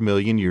 600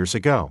 million years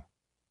ago.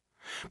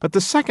 But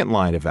the second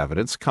line of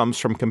evidence comes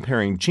from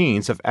comparing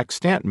genes of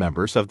extant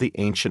members of the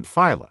ancient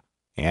phyla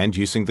and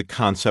using the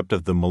concept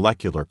of the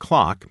molecular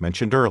clock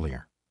mentioned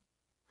earlier.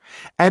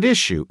 At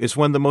issue is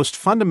when the most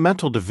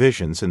fundamental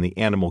divisions in the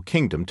animal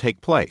kingdom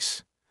take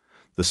place,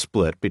 the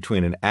split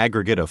between an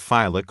aggregate of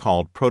phyla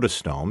called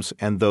protostomes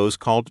and those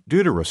called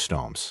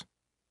deuterostomes.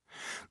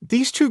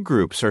 These 2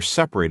 groups are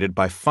separated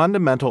by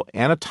fundamental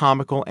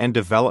anatomical and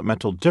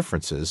developmental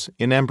differences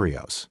in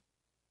embryos.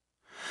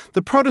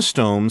 The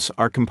protostomes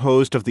are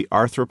composed of the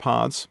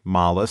arthropods,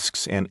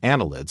 mollusks, and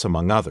annelids,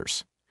 among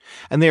others,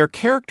 and they are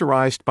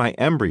characterized by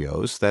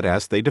embryos that,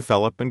 as they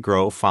develop and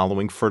grow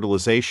following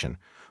fertilization,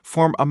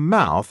 form a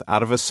mouth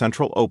out of a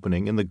central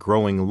opening in the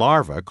growing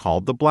larva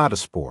called the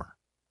bladospore.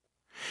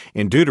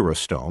 In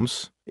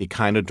deuterostomes,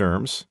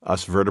 echinoderms,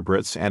 us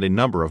vertebrates, and a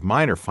number of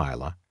minor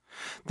phyla,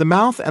 the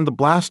mouth and the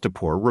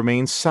blastopore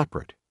remain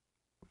separate.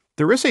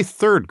 There is a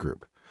third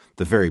group,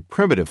 the very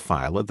primitive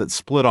phyla that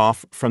split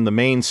off from the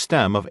main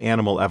stem of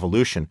animal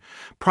evolution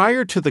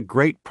prior to the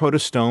great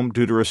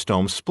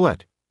protostome-deuterostome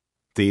split.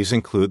 These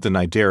include the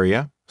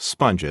cnidaria,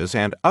 sponges,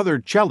 and other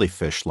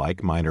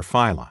jellyfish-like minor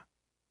phyla.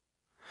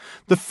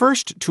 The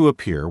first to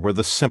appear were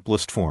the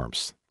simplest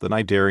forms, the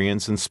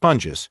cnidarians and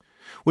sponges,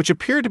 which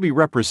appear to be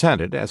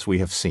represented, as we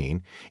have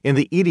seen, in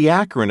the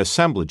Ediacaran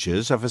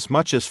assemblages of as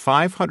much as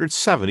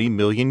 570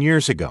 million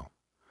years ago,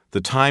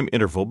 the time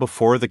interval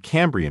before the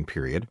Cambrian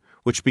period,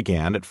 which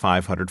began at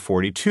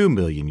 542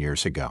 million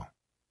years ago.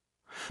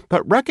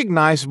 But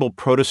recognizable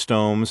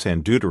protostomes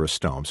and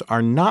deuterostomes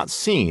are not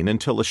seen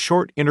until a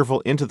short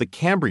interval into the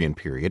Cambrian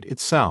period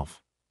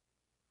itself.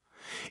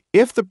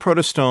 If the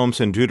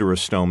protostomes and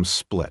deuterostomes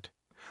split,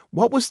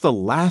 what was the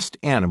last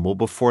animal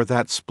before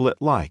that split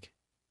like?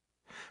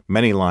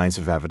 Many lines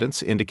of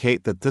evidence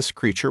indicate that this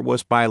creature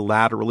was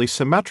bilaterally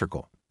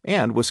symmetrical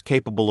and was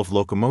capable of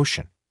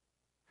locomotion.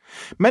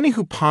 Many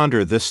who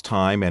ponder this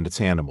time and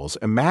its animals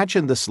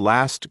imagine this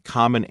last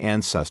common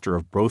ancestor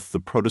of both the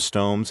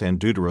protostomes and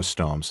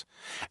deuterostomes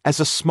as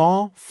a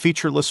small,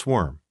 featureless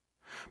worm,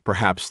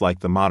 perhaps like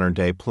the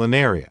modern-day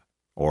planaria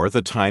or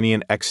the tiny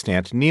and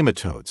extant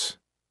nematodes.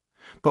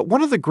 But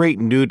one of the great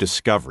new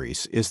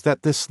discoveries is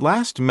that this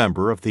last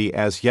member of the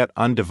as yet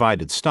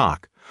undivided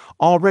stock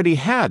already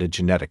had a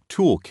genetic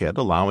toolkit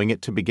allowing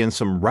it to begin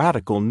some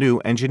radical new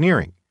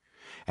engineering,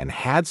 and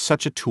had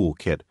such a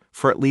toolkit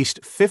for at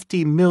least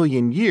 50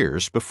 million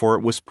years before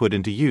it was put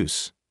into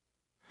use.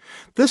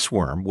 This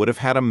worm would have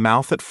had a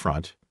mouth at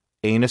front,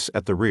 anus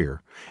at the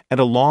rear, and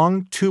a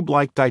long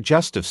tube-like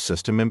digestive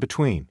system in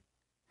between.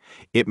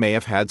 It may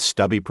have had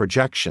stubby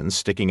projections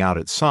sticking out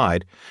its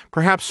side,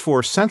 perhaps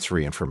for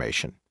sensory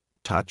information,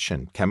 touch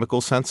and chemical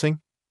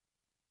sensing.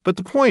 But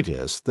the point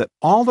is that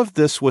all of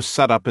this was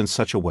set up in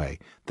such a way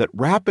that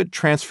rapid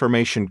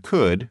transformation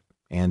could,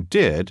 and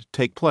did,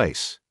 take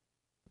place.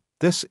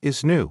 This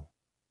is new.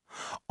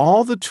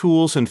 All the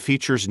tools and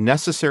features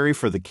necessary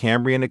for the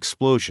Cambrian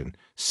explosion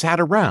sat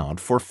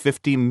around for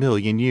 50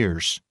 million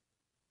years.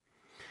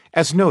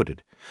 As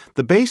noted,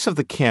 the base of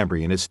the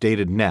Cambrian is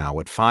dated now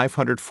at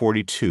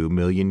 542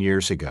 million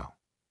years ago.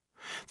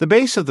 The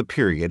base of the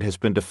period has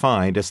been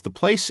defined as the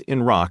place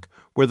in rock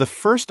where the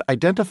first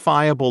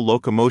identifiable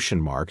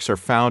locomotion marks are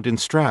found in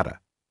strata,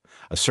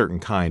 a certain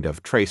kind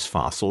of trace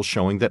fossil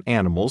showing that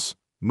animals,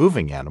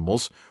 moving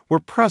animals, were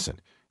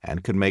present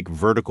and could make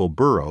vertical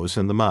burrows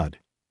in the mud.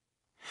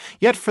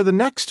 Yet for the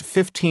next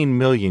 15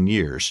 million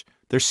years,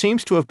 there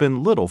seems to have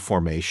been little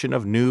formation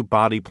of new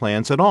body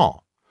plans at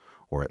all,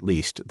 or at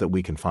least that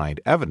we can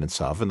find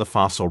evidence of in the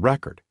fossil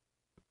record.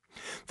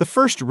 The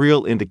first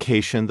real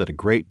indication that a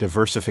great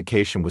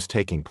diversification was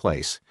taking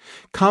place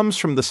comes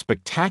from the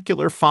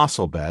spectacular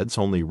fossil beds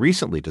only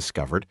recently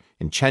discovered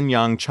in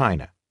Shenyang,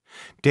 China,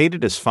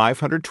 dated as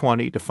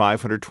 520 to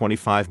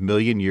 525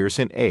 million years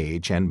in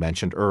age and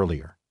mentioned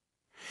earlier.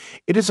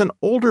 It is an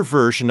older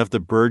version of the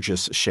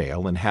Burgess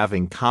shale in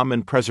having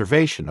common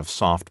preservation of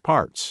soft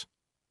parts.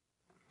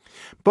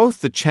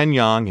 Both the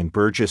Shenyang and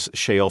Burgess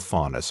shale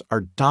faunas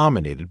are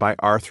dominated by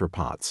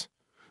arthropods.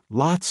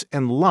 Lots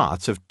and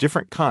lots of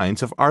different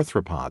kinds of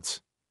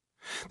arthropods.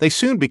 They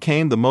soon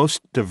became the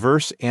most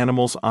diverse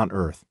animals on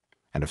Earth,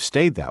 and have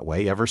stayed that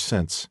way ever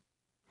since.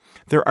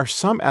 There are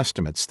some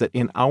estimates that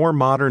in our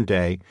modern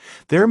day,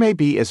 there may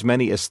be as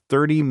many as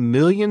 30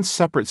 million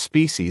separate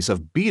species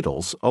of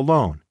beetles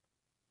alone.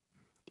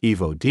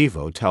 Evo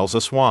Devo tells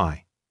us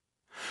why.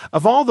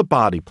 Of all the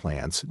body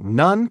plans,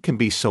 none can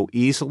be so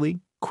easily,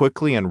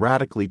 quickly, and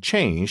radically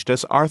changed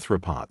as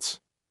arthropods.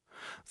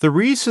 The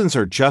reasons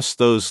are just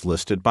those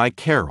listed by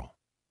Carroll.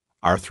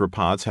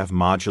 Arthropods have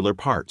modular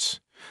parts.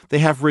 They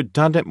have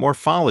redundant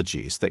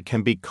morphologies that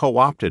can be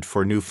co-opted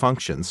for new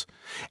functions,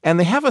 and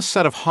they have a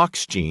set of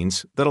Hox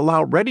genes that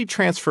allow ready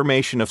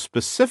transformation of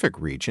specific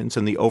regions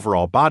in the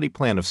overall body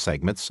plan of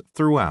segments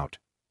throughout.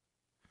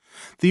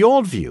 The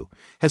old view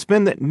has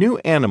been that new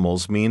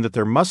animals mean that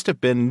there must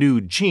have been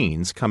new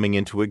genes coming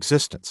into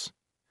existence.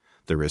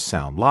 There is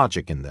sound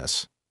logic in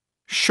this.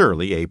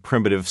 Surely a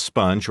primitive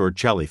sponge or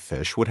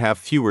jellyfish would have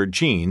fewer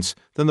genes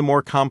than the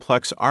more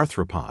complex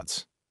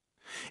arthropods.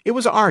 It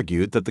was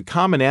argued that the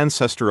common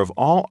ancestor of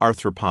all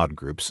arthropod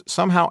groups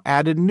somehow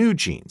added new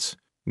genes,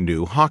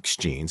 new Hox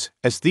genes,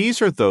 as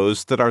these are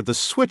those that are the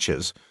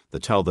switches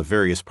that tell the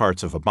various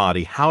parts of a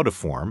body how to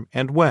form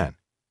and when.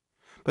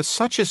 But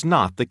such is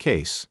not the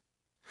case.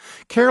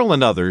 Carroll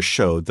and others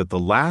showed that the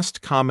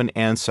last common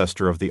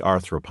ancestor of the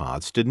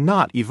arthropods did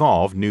not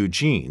evolve new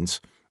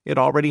genes, it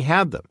already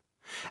had them,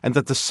 and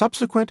that the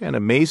subsequent and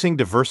amazing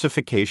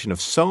diversification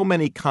of so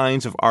many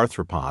kinds of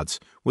arthropods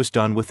was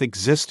done with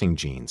existing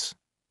genes.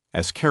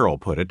 As Carroll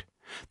put it,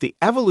 the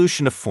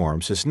evolution of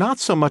forms is not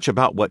so much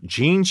about what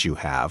genes you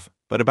have,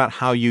 but about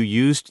how you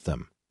used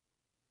them.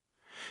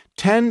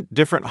 10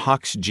 different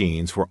Hox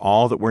genes were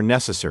all that were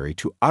necessary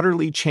to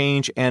utterly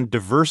change and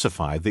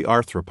diversify the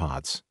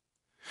arthropods.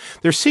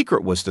 Their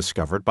secret was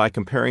discovered by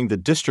comparing the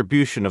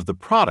distribution of the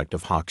product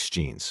of Hox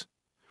genes,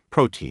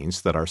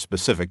 proteins that are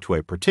specific to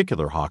a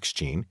particular Hox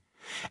gene,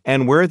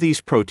 and where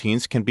these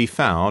proteins can be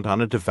found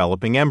on a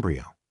developing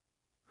embryo.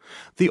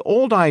 The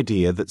old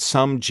idea that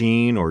some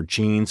gene or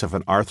genes of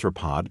an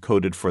arthropod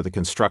coded for the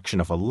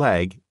construction of a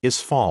leg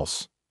is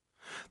false.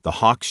 The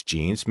Hox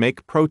genes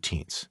make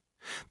proteins.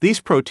 These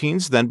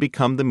proteins then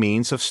become the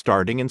means of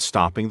starting and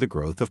stopping the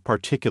growth of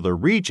particular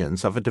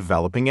regions of a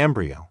developing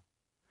embryo.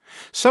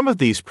 Some of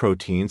these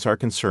proteins are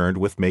concerned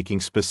with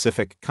making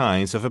specific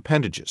kinds of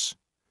appendages.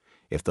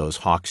 If those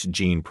Hox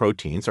gene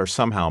proteins are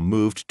somehow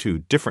moved to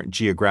different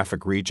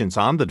geographic regions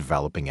on the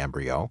developing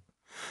embryo,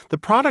 the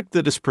product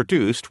that is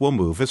produced will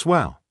move as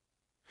well.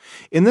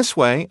 In this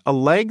way, a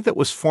leg that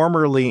was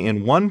formerly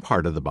in one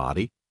part of the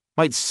body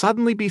might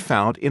suddenly be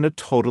found in a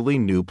totally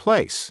new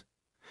place.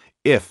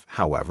 If,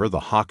 however,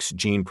 the Hox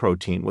gene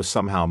protein was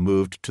somehow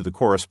moved to the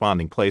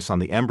corresponding place on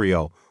the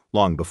embryo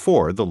long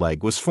before the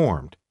leg was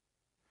formed.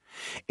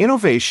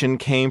 Innovation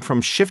came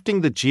from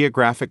shifting the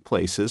geographic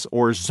places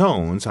or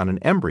zones on an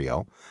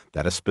embryo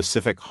that a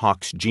specific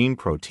Hox gene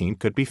protein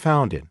could be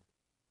found in.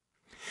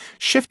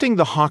 Shifting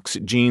the Hox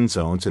gene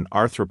zones in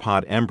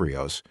arthropod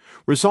embryos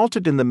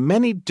resulted in the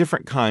many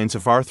different kinds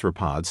of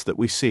arthropods that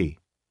we see.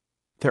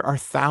 There are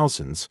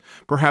thousands,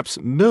 perhaps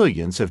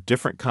millions of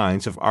different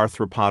kinds of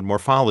arthropod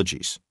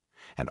morphologies,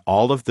 and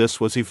all of this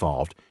was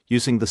evolved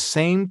using the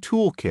same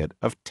toolkit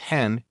of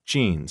 10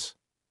 genes.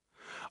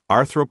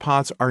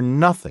 Arthropods are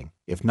nothing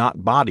if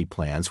not body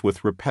plans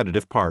with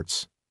repetitive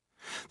parts.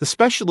 The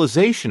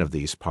specialization of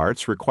these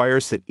parts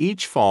requires that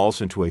each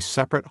falls into a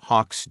separate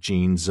Hox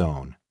gene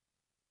zone.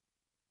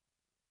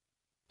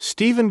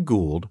 Stephen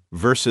Gould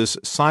versus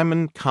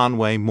Simon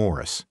Conway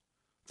Morris,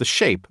 The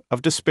Shape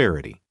of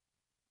Disparity.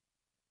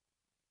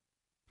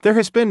 There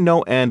has been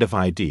no end of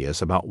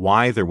ideas about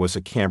why there was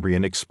a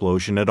Cambrian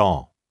explosion at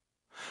all.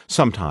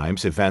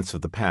 Sometimes events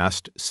of the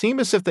past seem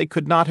as if they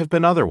could not have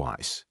been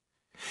otherwise.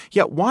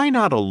 Yet why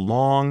not a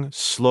long,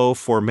 slow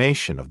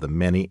formation of the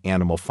many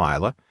animal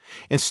phyla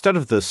instead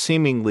of the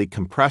seemingly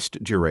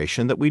compressed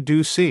duration that we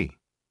do see?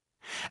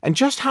 And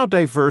just how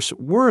diverse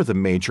were the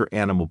major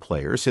animal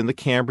players in the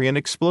Cambrian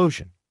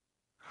explosion?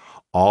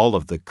 All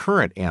of the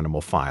current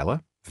animal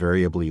phyla,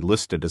 variably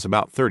listed as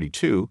about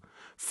 32,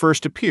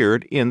 first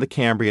appeared in the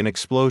Cambrian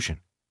explosion.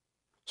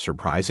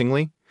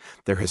 Surprisingly,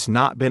 there has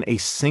not been a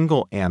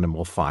single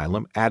animal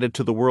phylum added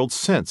to the world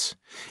since,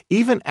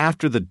 even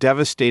after the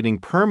devastating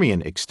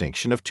Permian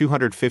extinction of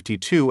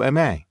 252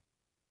 MA.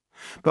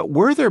 But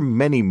were there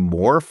many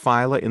more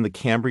phyla in the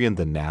Cambrian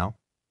than now?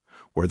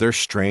 Were there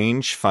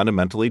strange,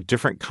 fundamentally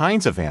different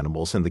kinds of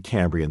animals in the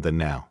Cambrian than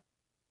now?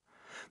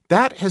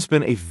 That has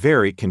been a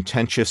very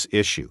contentious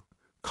issue,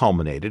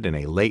 culminated in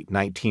a late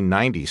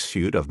 1990s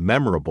feud of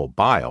memorable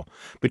bile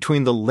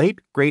between the late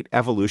great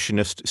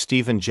evolutionist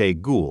Stephen Jay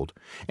Gould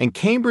and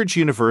Cambridge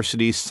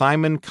University's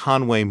Simon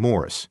Conway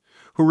Morris,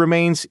 who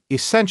remains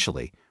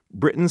essentially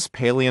Britain's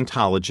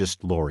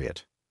paleontologist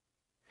laureate.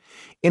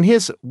 In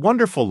his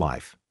Wonderful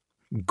Life,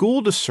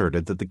 Gould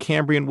asserted that the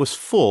Cambrian was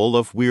full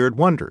of weird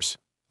wonders,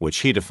 which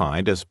he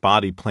defined as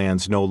body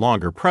plans no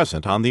longer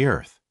present on the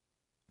Earth.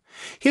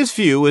 His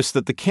view is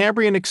that the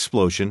Cambrian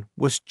explosion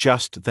was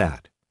just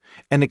that,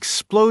 an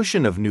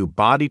explosion of new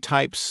body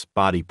types,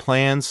 body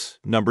plans,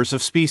 numbers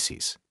of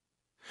species.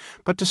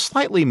 But to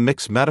slightly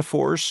mix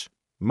metaphors,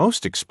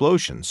 most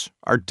explosions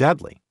are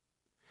deadly.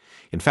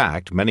 In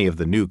fact, many of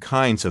the new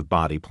kinds of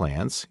body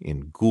plans,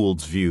 in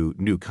Gould's view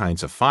new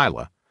kinds of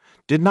phyla,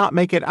 did not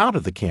make it out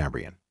of the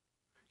Cambrian.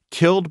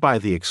 Killed by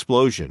the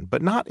explosion,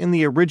 but not in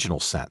the original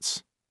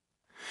sense.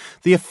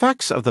 The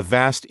effects of the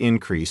vast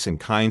increase in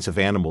kinds of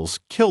animals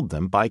killed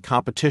them by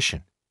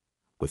competition.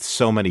 With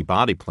so many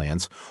body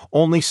plans,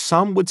 only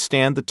some would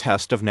stand the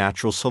test of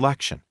natural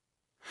selection.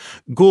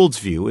 Gould's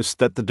view is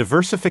that the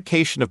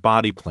diversification of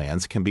body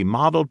plans can be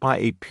modeled by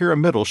a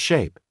pyramidal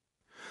shape.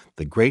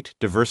 The great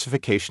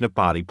diversification of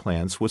body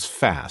plans was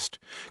fast,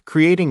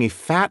 creating a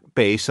fat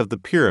base of the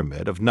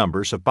pyramid of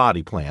numbers of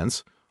body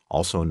plans,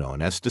 also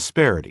known as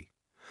disparity.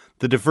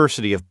 The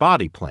diversity of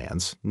body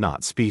plans,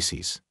 not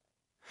species.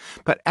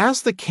 But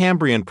as the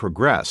Cambrian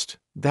progressed,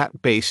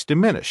 that base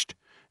diminished,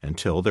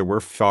 until there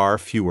were far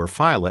fewer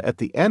phyla at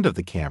the end of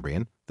the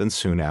Cambrian than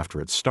soon after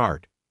its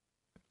start.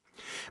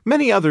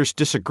 Many others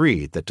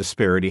disagreed that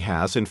disparity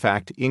has, in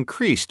fact,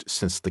 increased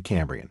since the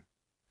Cambrian.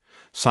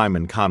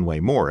 Simon Conway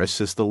Morris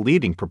is the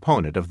leading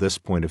proponent of this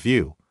point of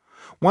view,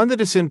 one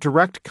that is in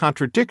direct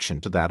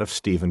contradiction to that of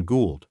Stephen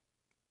Gould.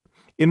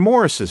 In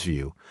Morris's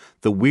view,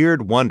 the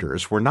weird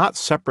wonders were not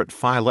separate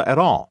phyla at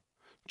all,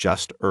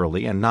 just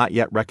early and not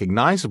yet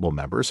recognizable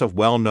members of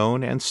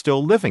well-known and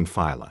still living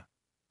phyla.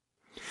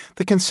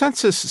 The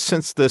consensus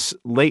since this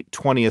late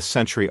 20th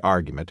century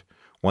argument,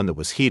 one that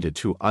was heated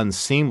to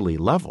unseemly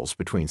levels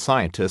between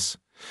scientists,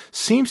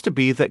 seems to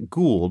be that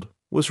Gould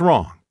was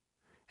wrong,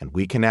 and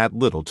we can add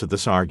little to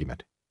this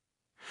argument.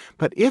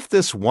 But if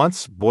this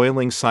once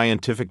boiling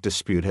scientific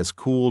dispute has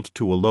cooled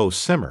to a low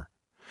simmer,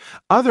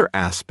 other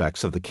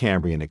aspects of the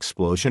Cambrian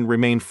explosion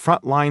remain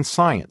frontline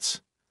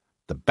science.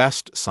 the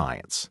best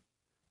science,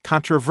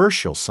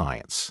 controversial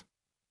science.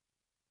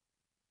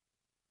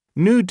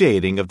 New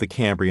dating of the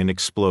Cambrian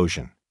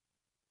explosion.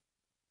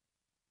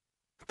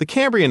 The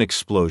Cambrian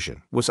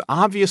explosion was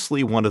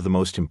obviously one of the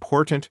most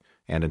important,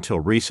 and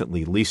until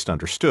recently least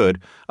understood,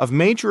 of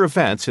major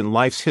events in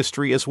life's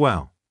history as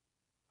well.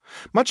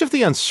 Much of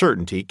the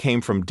uncertainty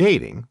came from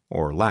dating,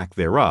 or lack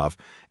thereof,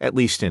 at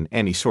least in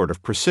any sort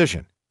of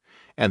precision,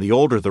 and the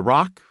older the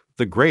rock,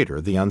 the greater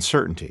the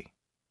uncertainty.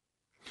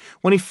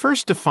 When he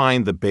first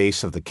defined the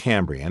base of the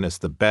Cambrian as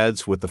the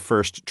beds with the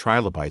first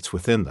trilobites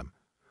within them,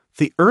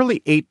 the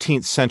early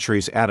 18th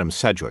century's Adam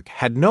Sedgwick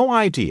had no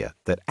idea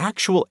that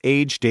actual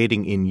age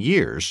dating in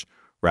years,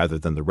 rather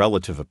than the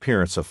relative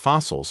appearance of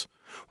fossils,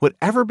 would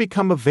ever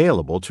become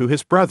available to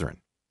his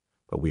brethren,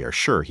 but we are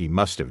sure he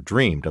must have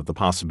dreamed of the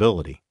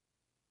possibility.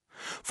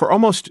 For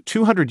almost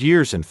 200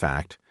 years, in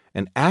fact,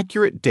 an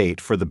accurate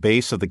date for the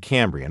base of the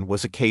Cambrian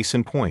was a case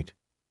in point.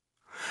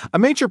 A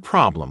major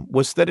problem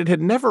was that it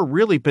had never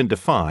really been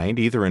defined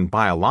either in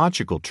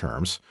biological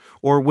terms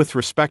or with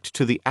respect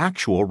to the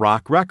actual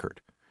rock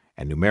record,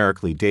 and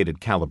numerically dated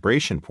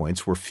calibration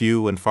points were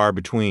few and far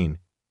between.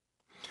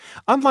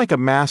 Unlike a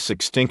mass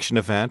extinction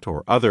event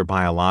or other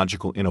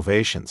biological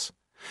innovations,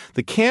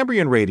 the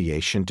Cambrian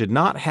radiation did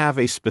not have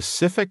a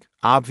specific,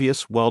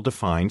 obvious,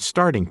 well-defined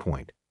starting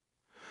point.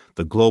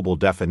 The global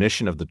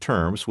definition of the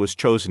terms was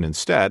chosen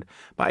instead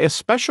by a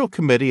special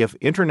committee of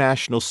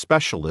international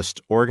specialists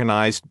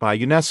organized by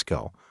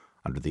UNESCO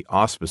under the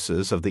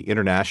auspices of the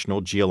International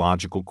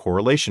Geological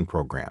Correlation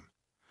Program.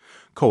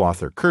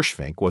 Co-author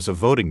Kirschvink was a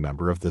voting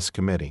member of this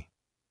committee.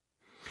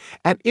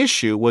 At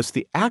issue was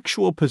the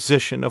actual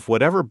position of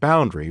whatever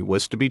boundary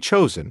was to be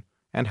chosen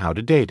and how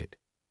to date it.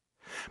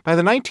 By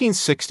the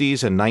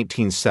 1960s and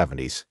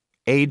 1970s,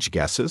 age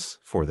guesses,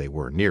 for they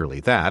were nearly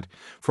that,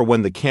 for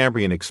when the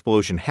Cambrian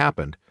explosion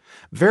happened,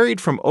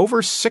 varied from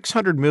over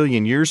 600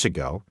 million years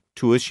ago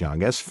to as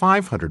young as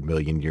 500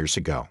 million years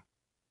ago.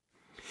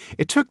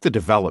 It took the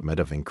development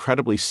of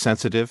incredibly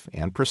sensitive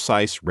and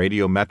precise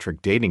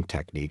radiometric dating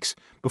techniques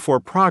before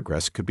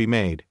progress could be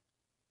made.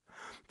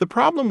 The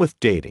problem with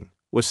dating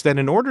was that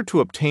in order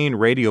to obtain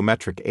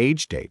radiometric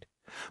age date,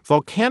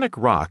 volcanic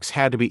rocks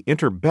had to be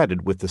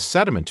interbedded with the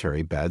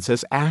sedimentary beds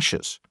as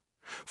ashes,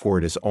 for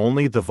it is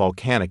only the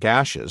volcanic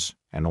ashes,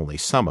 and only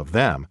some of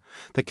them,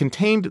 that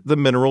contained the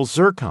mineral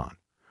zircon,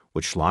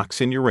 which locks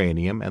in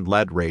uranium and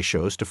lead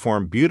ratios to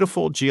form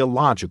beautiful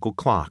geological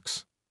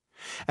clocks.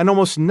 And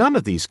almost none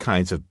of these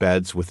kinds of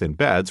beds within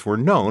beds were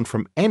known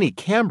from any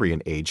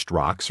Cambrian-aged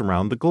rocks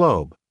around the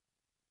globe.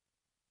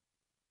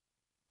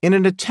 In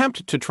an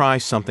attempt to try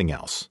something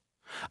else,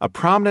 a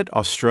prominent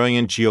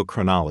Australian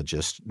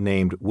geochronologist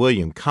named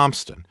William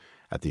Compston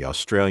at the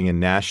Australian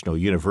National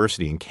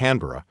University in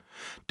Canberra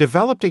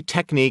developed a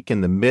technique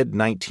in the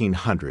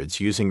mid-1900s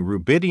using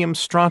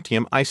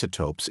rubidium-strontium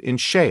isotopes in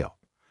shale,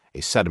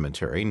 a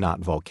sedimentary,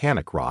 not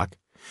volcanic rock,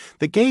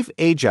 that gave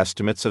age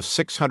estimates of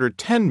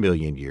 610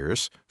 million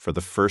years for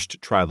the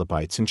first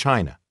trilobites in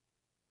China.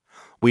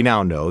 We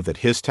now know that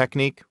his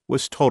technique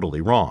was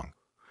totally wrong,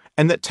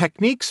 and that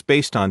techniques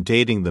based on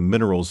dating the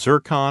mineral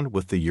zircon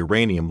with the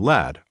uranium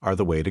lead are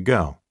the way to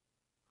go.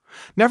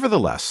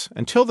 Nevertheless,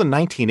 until the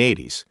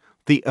 1980s,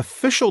 the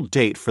official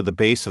date for the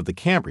base of the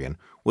Cambrian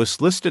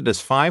was listed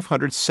as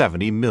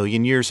 570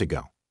 million years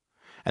ago,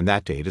 and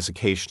that date is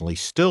occasionally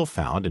still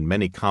found in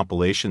many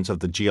compilations of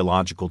the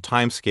geological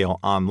timescale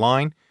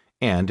online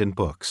and in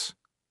books.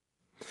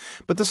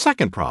 But the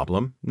second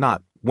problem,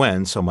 not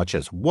when so much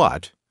as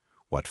what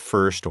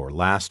first or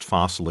last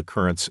fossil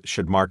occurrence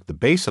should mark the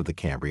base of the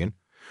Cambrian,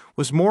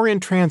 was more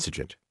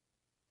intransigent.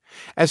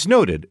 As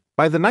noted,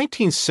 by the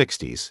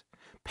 1960s,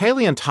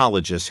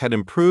 paleontologists had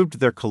improved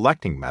their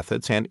collecting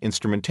methods and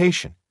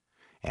instrumentation,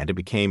 and it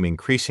became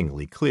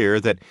increasingly clear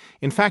that,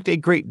 in fact, a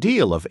great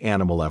deal of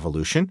animal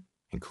evolution,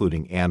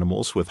 including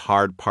animals with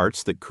hard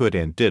parts that could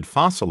and did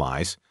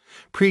fossilize,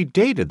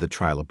 predated the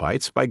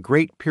trilobites by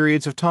great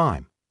periods of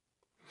time.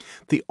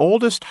 The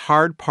oldest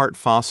hard part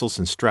fossils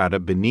in strata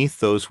beneath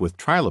those with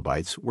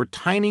trilobites were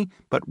tiny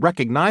but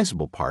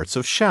recognizable parts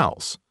of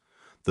shells,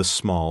 the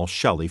small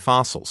shelly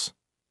fossils.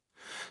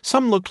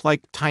 Some looked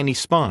like tiny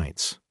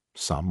spines,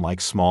 some like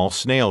small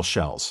snail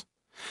shells,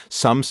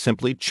 some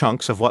simply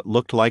chunks of what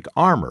looked like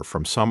armor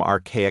from some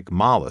archaic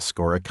mollusk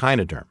or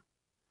echinoderm.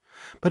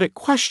 But at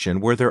question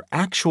were their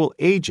actual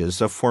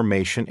ages of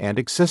formation and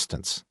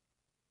existence.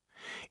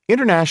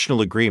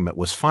 International agreement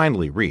was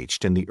finally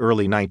reached in the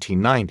early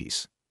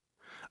 1990s.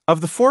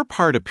 Of the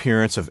four-part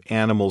appearance of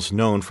animals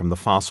known from the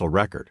fossil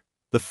record,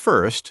 the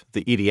first,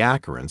 the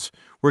Ediacarans,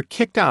 were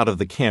kicked out of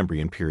the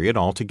Cambrian period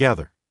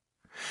altogether.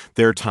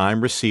 Their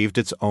time received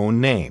its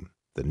own name,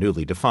 the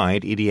newly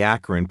defined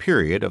Ediacaran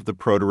period of the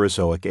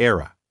Proterozoic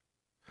era.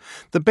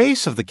 The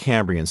base of the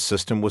Cambrian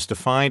system was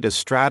defined as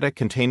strata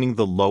containing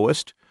the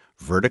lowest,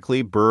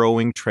 vertically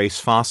burrowing trace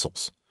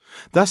fossils,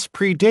 thus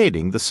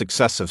predating the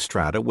successive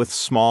strata with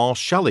small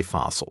shelly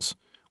fossils,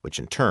 which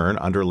in turn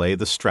underlay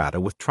the strata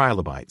with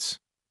trilobites.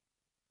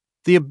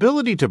 The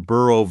ability to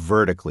burrow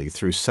vertically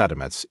through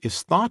sediments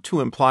is thought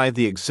to imply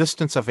the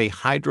existence of a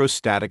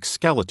hydrostatic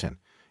skeleton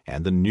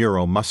and the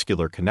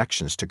neuromuscular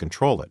connections to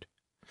control it.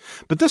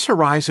 But this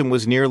horizon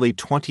was nearly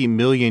 20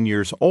 million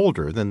years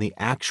older than the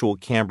actual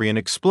Cambrian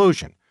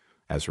explosion,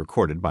 as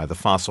recorded by the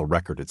fossil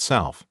record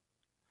itself.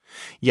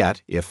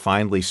 Yet, if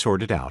finally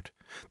sorted out,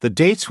 the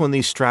dates when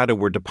these strata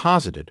were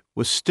deposited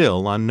was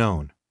still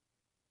unknown.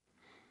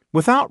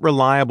 Without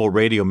reliable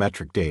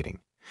radiometric dating,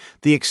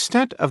 the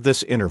extent of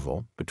this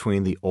interval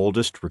between the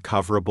oldest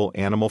recoverable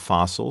animal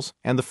fossils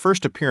and the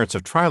first appearance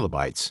of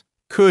trilobites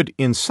could,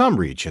 in some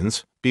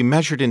regions, be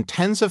measured in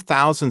tens of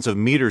thousands of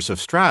meters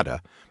of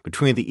strata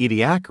between the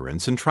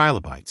Ediacarans and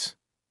trilobites.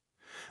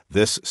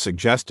 This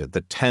suggested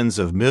that tens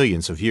of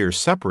millions of years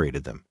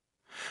separated them,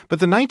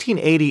 but the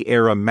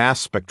 1980-era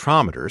mass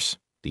spectrometers,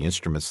 the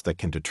instruments that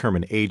can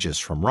determine ages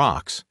from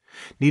rocks,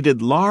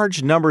 needed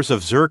large numbers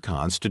of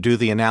zircons to do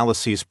the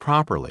analyses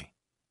properly.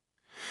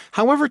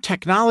 However,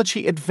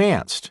 technology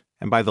advanced,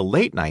 and by the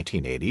late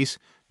 1980s,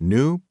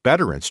 new,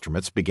 better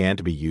instruments began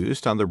to be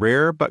used on the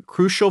rare but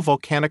crucial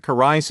volcanic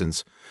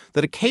horizons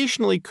that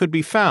occasionally could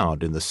be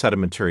found in the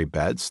sedimentary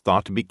beds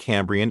thought to be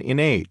Cambrian in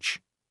age.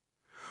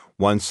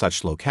 One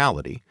such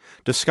locality,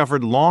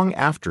 discovered long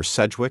after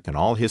Sedgwick and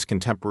all his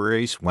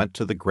contemporaries went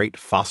to the great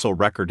fossil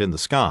record in the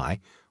sky,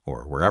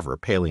 or wherever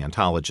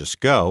paleontologists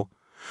go,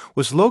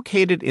 was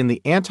located in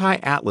the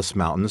Anti-Atlas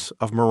Mountains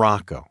of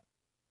Morocco.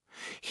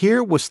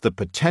 Here was the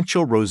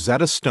potential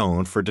Rosetta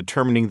Stone for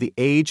determining the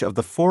age of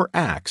the four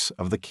acts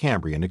of the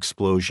Cambrian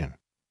explosion.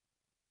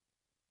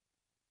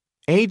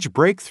 Age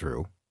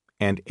breakthrough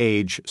and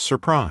age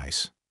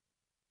surprise.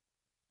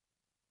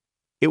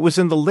 It was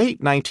in the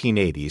late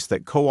 1980s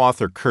that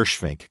co-author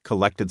Kirschvink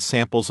collected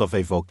samples of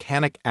a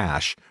volcanic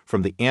ash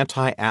from the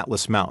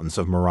Anti-Atlas Mountains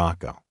of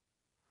Morocco.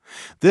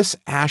 This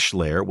ash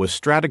layer was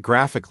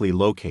stratigraphically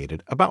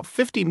located about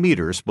 50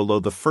 meters below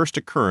the first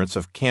occurrence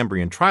of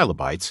Cambrian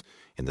trilobites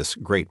in this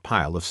great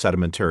pile of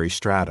sedimentary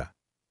strata.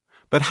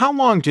 But how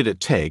long did it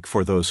take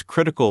for those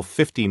critical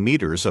 50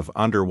 meters of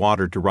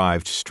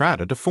underwater-derived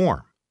strata to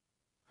form?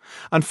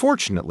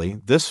 Unfortunately,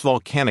 this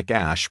volcanic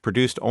ash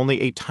produced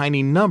only a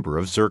tiny number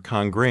of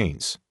zircon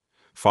grains,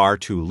 far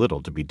too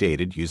little to be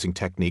dated using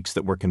techniques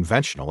that were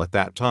conventional at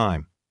that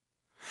time.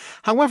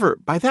 However,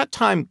 by that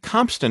time,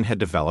 Compton had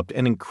developed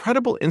an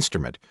incredible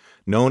instrument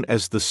known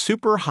as the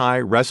Super High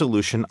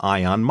Resolution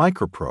Ion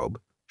Microprobe,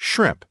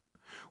 SHRIMP,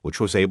 which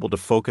was able to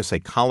focus a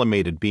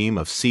collimated beam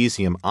of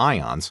cesium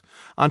ions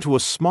onto a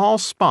small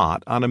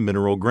spot on a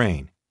mineral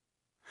grain.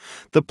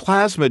 The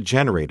plasma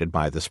generated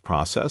by this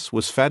process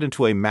was fed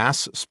into a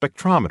mass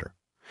spectrometer,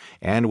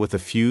 and with a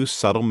few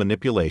subtle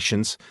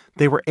manipulations,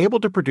 they were able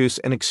to produce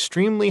an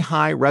extremely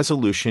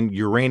high-resolution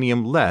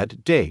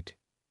uranium-lead date.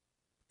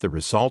 The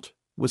result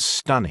was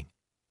stunning.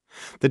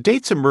 The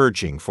dates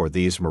emerging for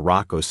these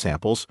Morocco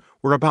samples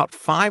were about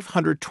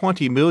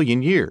 520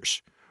 million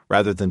years,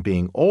 rather than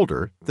being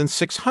older than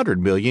 600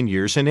 million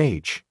years in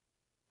age.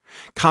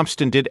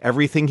 Compton did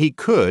everything he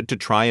could to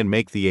try and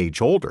make the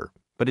age older,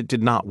 but it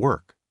did not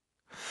work.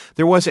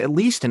 There was at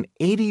least an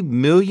 80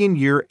 million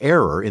year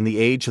error in the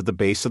age of the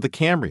base of the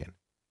Cambrian.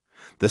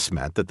 This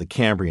meant that the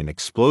Cambrian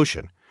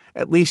explosion,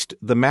 at least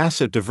the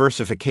massive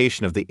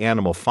diversification of the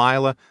animal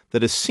phyla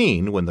that is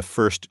seen when the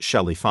first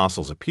shelly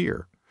fossils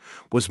appear,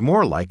 was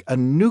more like a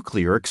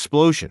nuclear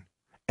explosion,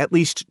 at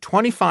least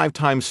 25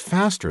 times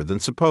faster than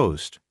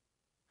supposed.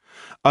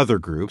 Other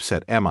groups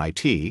at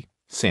MIT,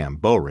 Sam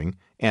Bowring,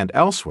 and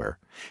elsewhere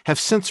have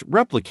since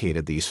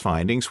replicated these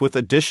findings with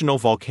additional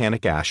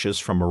volcanic ashes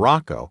from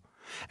Morocco,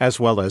 as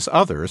well as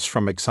others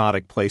from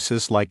exotic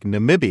places like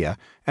Namibia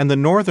and the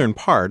northern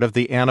part of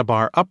the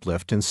Anabar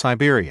Uplift in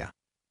Siberia.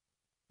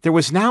 There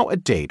was now a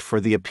date for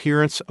the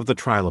appearance of the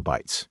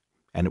trilobites,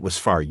 and it was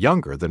far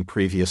younger than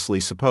previously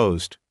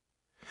supposed.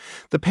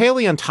 The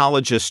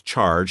paleontologists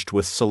charged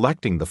with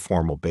selecting the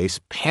formal base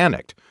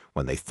panicked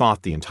when they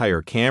thought the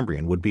entire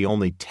Cambrian would be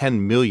only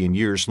 10 million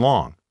years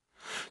long,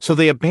 so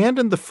they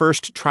abandoned the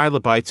first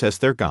trilobites as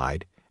their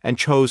guide and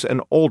chose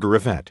an older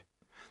event,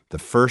 the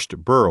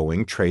first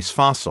burrowing trace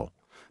fossil,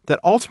 that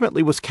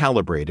ultimately was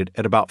calibrated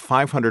at about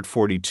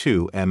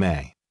 542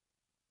 Ma.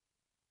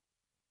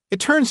 It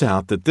turns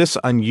out that this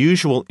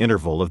unusual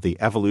interval of the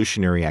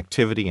evolutionary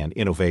activity and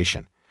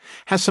innovation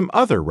has some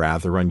other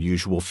rather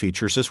unusual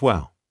features as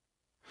well.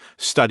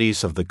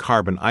 Studies of the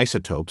carbon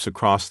isotopes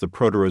across the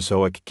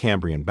Proterozoic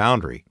Cambrian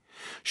boundary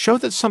show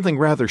that something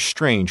rather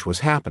strange was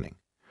happening,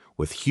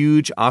 with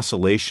huge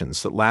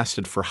oscillations that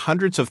lasted for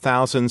hundreds of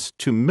thousands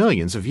to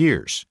millions of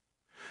years.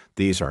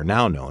 These are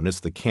now known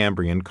as the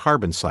Cambrian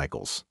carbon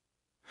cycles.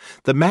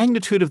 The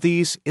magnitude of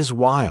these is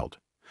wild,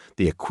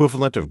 the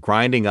equivalent of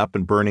grinding up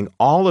and burning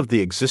all of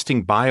the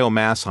existing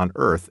biomass on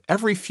Earth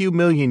every few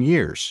million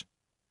years.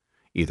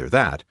 Either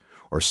that,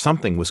 or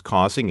something was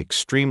causing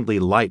extremely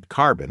light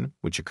carbon,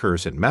 which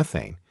occurs in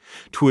methane,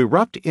 to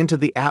erupt into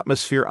the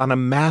atmosphere on a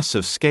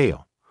massive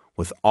scale,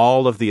 with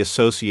all of the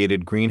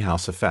associated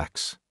greenhouse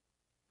effects.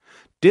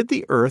 Did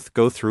the Earth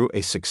go through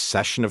a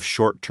succession of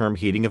short-term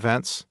heating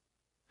events?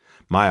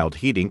 Mild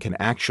heating can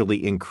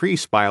actually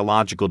increase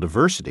biological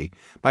diversity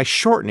by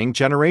shortening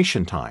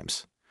generation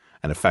times,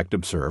 an effect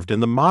observed in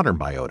the modern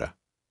biota.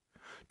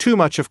 Too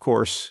much, of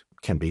course,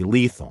 can be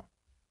lethal.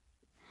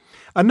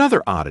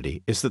 Another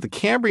oddity is that the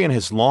Cambrian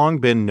has long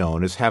been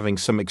known as having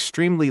some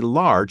extremely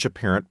large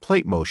apparent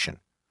plate motion.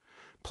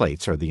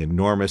 Plates are the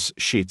enormous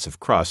sheets of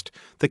crust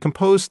that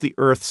compose the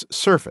Earth's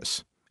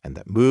surface and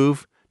that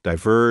move,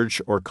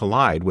 diverge, or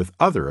collide with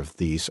other of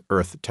these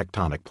Earth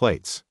tectonic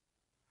plates.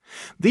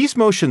 These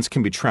motions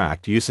can be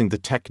tracked using the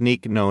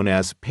technique known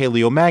as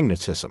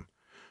paleomagnetism,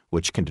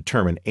 which can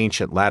determine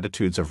ancient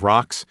latitudes of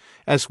rocks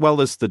as well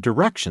as the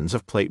directions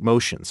of plate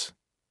motions.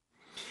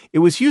 It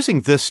was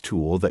using this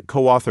tool that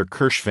co-author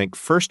Kirschvink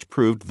first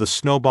proved the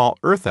Snowball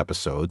Earth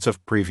episodes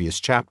of previous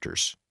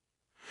chapters.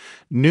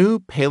 New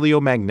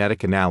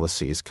paleomagnetic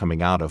analyses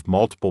coming out of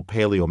multiple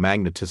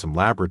paleomagnetism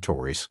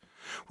laboratories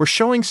were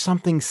showing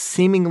something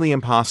seemingly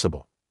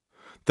impossible,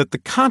 that the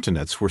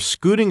continents were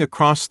scooting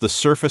across the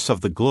surface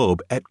of the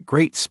globe at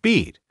great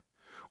speed,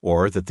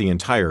 or that the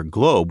entire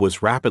globe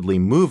was rapidly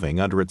moving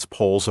under its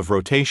poles of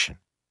rotation.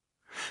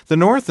 The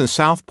North and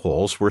South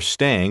poles were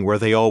staying where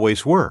they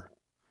always were.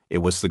 It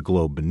was the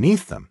globe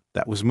beneath them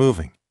that was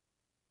moving.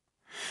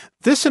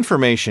 This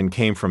information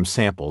came from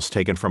samples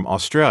taken from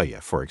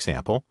Australia, for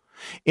example,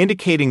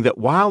 indicating that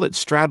while it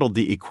straddled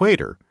the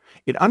equator,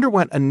 it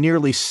underwent a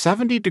nearly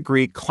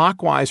 70-degree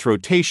clockwise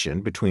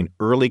rotation between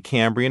early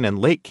Cambrian and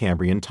late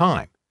Cambrian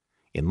time,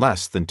 in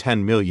less than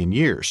 10 million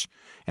years,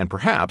 and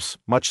perhaps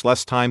much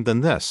less time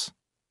than this.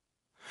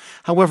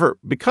 However,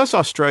 because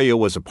Australia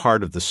was a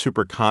part of the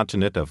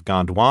supercontinent of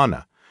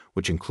Gondwana,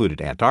 which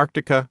included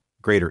Antarctica,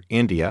 Greater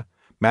India,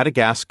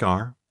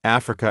 Madagascar,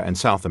 Africa, and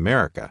South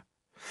America,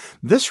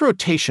 this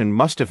rotation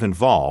must have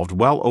involved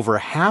well over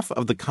half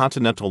of the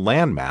continental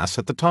landmass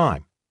at the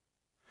time.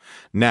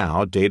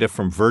 Now, data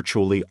from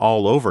virtually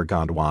all over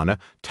Gondwana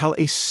tell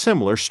a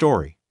similar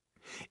story.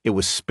 It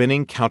was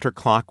spinning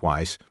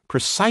counterclockwise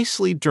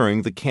precisely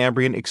during the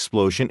Cambrian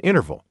explosion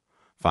interval,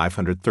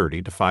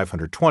 530 to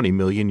 520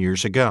 million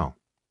years ago.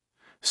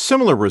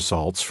 Similar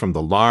results from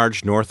the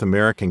large North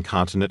American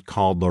continent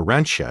called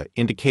Laurentia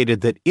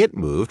indicated that it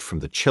moved from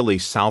the chilly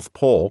South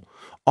Pole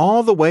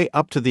all the way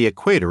up to the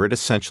equator at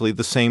essentially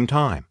the same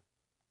time.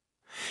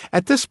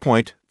 At this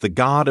point, the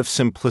god of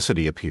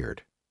simplicity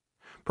appeared.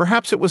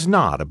 Perhaps it was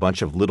not a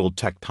bunch of little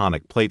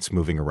tectonic plates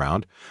moving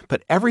around,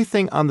 but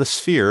everything on the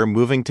sphere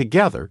moving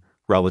together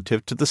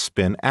relative to the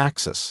spin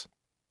axis.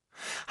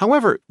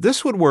 However,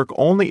 this would work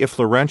only if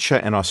Laurentia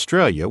and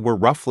Australia were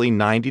roughly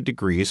 90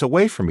 degrees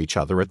away from each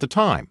other at the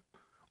time,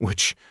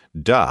 which,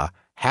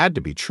 had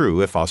to be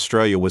true if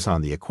Australia was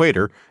on the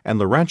equator and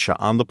Laurentia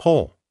on the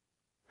pole.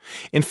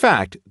 In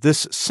fact,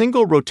 this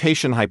single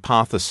rotation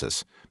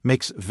hypothesis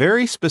makes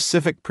very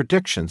specific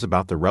predictions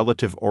about the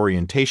relative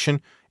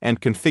orientation and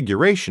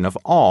configuration of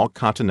all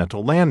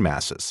continental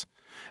landmasses,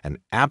 an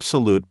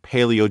absolute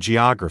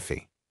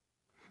paleogeography.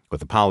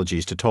 With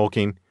apologies to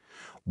Tolkien,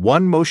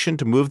 one motion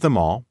to move them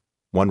all,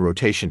 one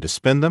rotation to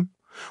spin them,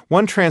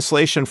 one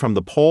translation from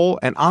the pole,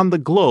 and on the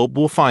globe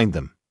will find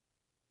them.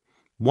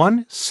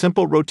 One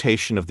simple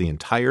rotation of the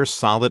entire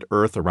solid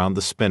Earth around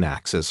the spin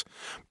axis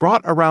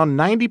brought around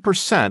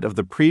 90% of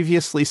the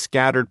previously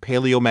scattered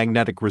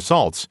paleomagnetic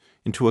results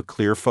into a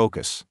clear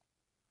focus.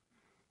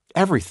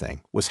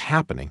 Everything was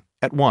happening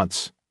at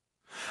once.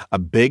 A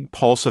big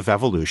pulse of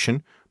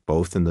evolution,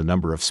 both in the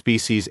number of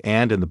species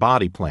and in the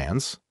body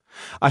plans,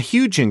 a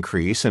huge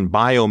increase in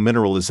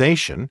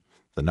biomineralization,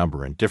 the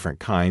number and different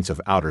kinds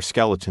of outer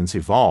skeletons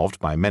evolved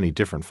by many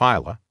different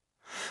phyla,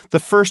 the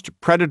first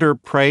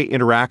predator-prey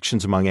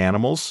interactions among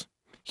animals,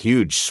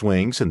 huge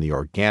swings in the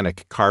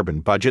organic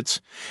carbon budgets,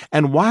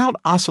 and wild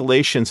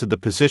oscillations in the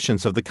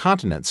positions of the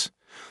continents,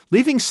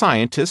 leaving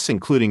scientists,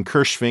 including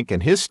Kirschvink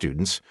and his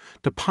students,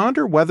 to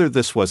ponder whether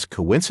this was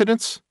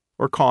coincidence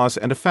or cause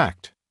and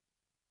effect.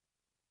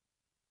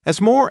 As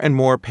more and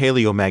more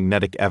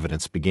paleomagnetic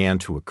evidence began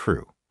to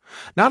accrue,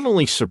 not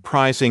only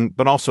surprising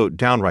but also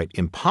downright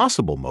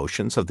impossible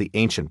motions of the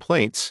ancient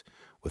plates,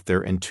 with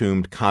their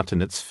entombed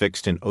continents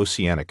fixed in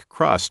oceanic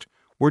crust,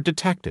 were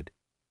detected.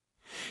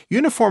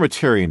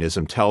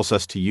 Uniformitarianism tells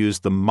us to use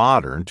the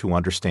modern to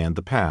understand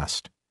the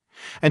past.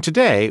 And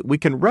today, we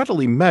can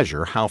readily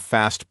measure how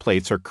fast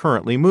plates are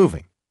currently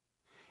moving.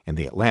 In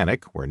the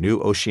Atlantic, where new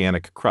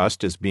oceanic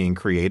crust is being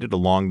created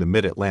along the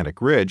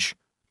mid-Atlantic ridge,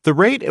 the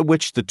rate at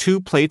which the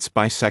two plates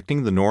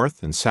bisecting the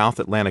North and South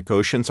Atlantic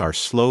Oceans are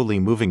slowly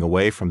moving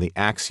away from the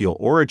axial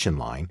origin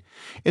line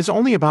is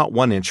only about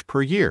 1 inch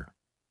per year.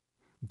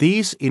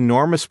 These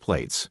enormous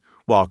plates,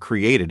 while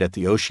created at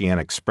the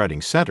oceanic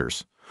spreading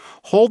centers,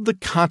 hold the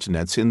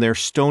continents in their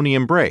stony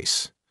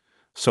embrace,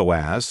 so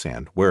as,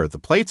 and where the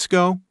plates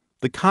go,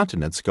 the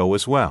continents go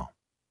as well.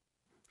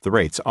 The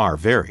rates are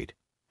varied.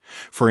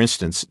 For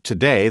instance,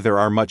 today there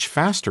are much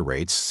faster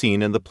rates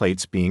seen in the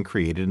plates being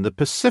created in the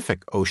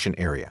Pacific Ocean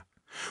area,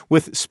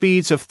 with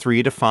speeds of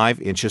 3 to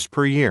 5 inches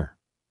per year.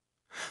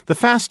 The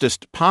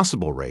fastest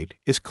possible rate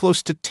is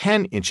close to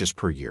 10 inches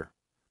per year,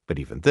 but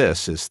even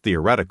this is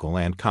theoretical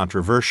and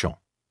controversial.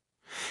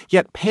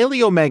 Yet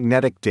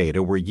paleomagnetic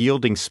data were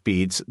yielding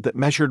speeds that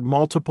measured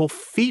multiple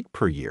feet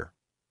per year.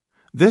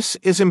 This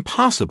is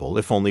impossible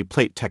if only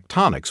plate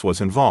tectonics was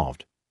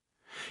involved.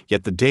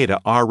 Yet the data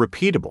are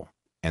repeatable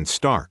and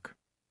stark.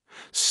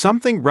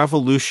 Something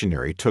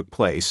revolutionary took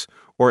place,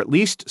 or at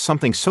least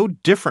something so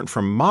different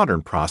from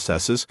modern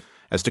processes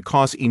as to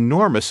cause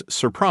enormous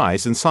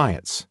surprise in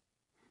science.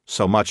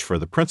 So much for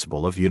the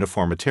principle of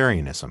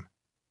uniformitarianism.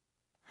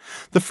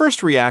 The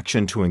first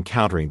reaction to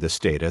encountering this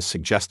data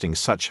suggesting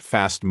such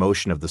fast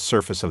motion of the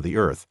surface of the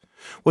Earth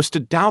was to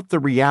doubt the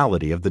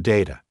reality of the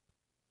data.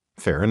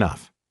 Fair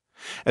enough.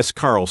 As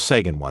Carl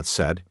Sagan once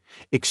said,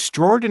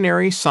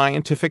 extraordinary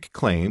scientific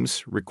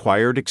claims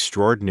required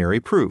extraordinary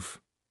proof.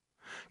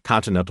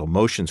 Continental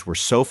motions were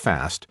so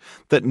fast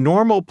that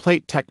normal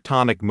plate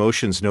tectonic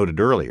motions noted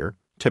earlier,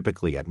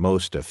 typically at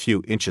most a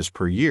few inches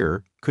per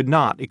year, could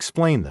not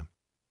explain them.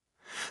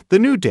 The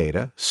new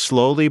data,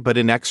 slowly but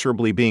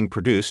inexorably being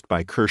produced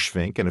by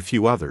Kirschvink and a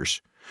few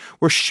others,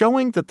 were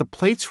showing that the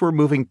plates were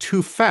moving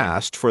too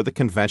fast for the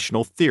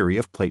conventional theory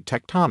of plate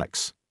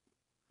tectonics.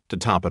 To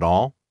top it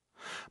all,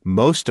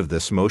 most of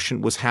this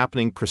motion was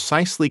happening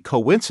precisely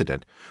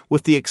coincident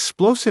with the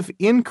explosive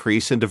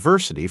increase in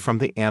diversity from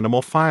the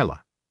animal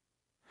phyla.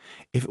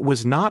 If it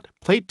was not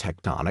plate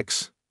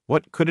tectonics,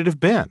 what could it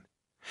have been?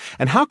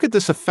 And how could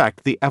this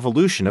affect the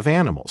evolution of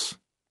animals?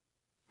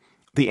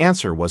 The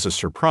answer was a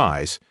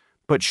surprise,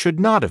 but should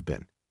not have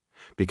been,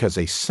 because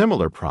a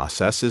similar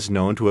process is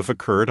known to have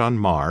occurred on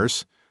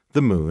Mars,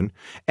 the Moon,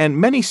 and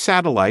many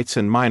satellites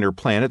and minor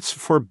planets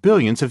for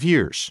billions of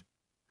years.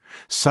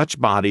 Such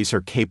bodies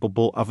are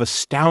capable of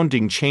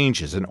astounding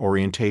changes in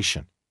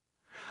orientation.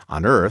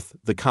 On Earth,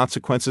 the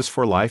consequences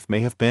for life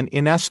may have been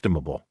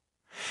inestimable.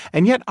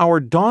 And yet our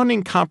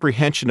dawning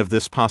comprehension of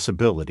this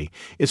possibility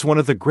is one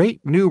of the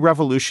great new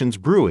revolutions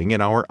brewing in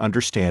our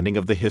understanding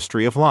of the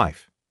history of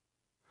life.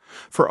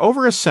 For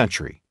over a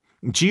century,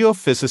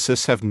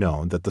 geophysicists have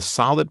known that the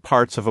solid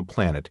parts of a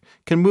planet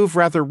can move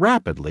rather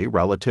rapidly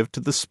relative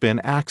to the spin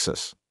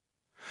axis.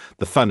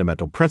 The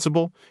fundamental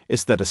principle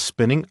is that a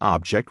spinning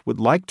object would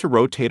like to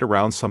rotate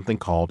around something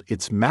called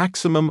its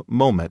maximum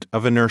moment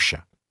of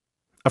inertia.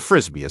 A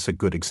frisbee is a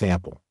good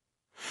example.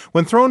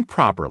 When thrown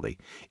properly,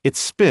 it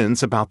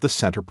spins about the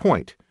center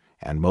point,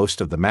 and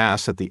most of the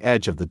mass at the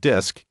edge of the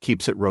disk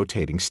keeps it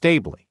rotating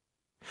stably.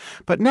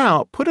 But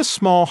now put a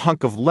small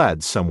hunk of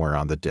lead somewhere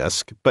on the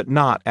disk, but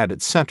not at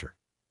its center.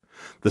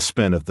 The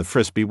spin of the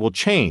frisbee will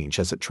change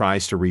as it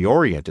tries to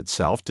reorient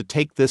itself to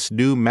take this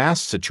new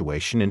mass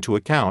situation into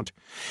account,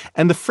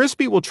 and the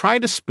frisbee will try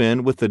to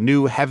spin with the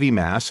new heavy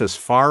mass as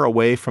far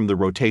away from the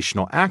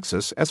rotational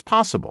axis as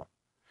possible.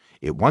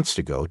 It wants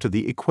to go to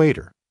the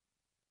equator.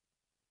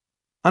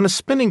 On a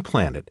spinning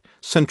planet,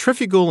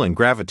 centrifugal and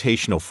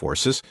gravitational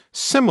forces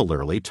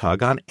similarly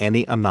tug on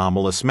any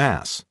anomalous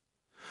mass.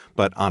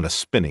 But on a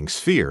spinning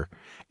sphere,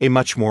 a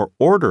much more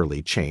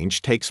orderly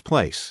change takes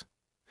place.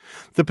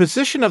 The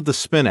position of the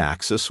spin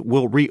axis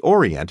will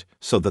reorient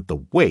so that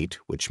the weight,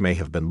 which may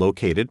have been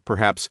located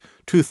perhaps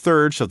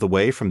 2/3 of the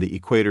way from the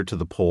equator to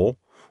the pole,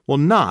 will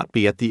not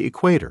be at the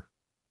equator.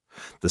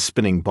 The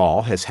spinning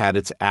ball has had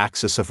its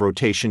axis of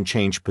rotation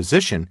change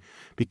position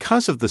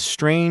because of the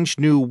strange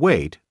new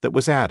weight that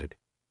was added.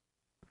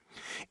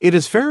 It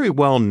is very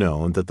well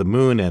known that the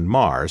Moon and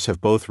Mars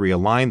have both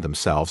realigned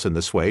themselves in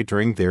this way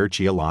during their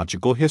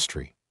geological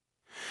history.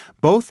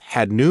 Both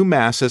had new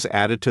masses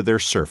added to their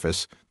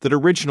surface that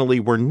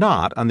originally were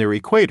not on their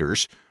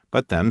equators,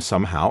 but then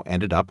somehow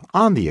ended up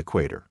on the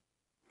equator.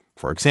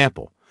 For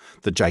example,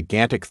 the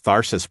gigantic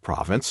Tharsis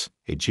province,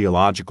 a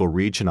geological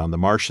region on the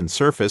Martian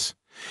surface,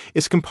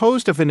 is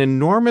composed of an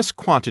enormous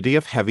quantity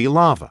of heavy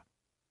lava.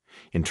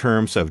 In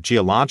terms of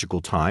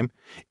geological time,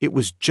 it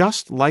was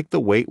just like the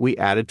weight we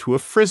added to a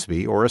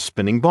frisbee or a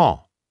spinning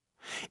ball.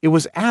 It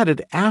was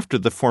added after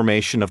the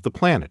formation of the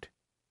planet.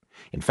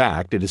 In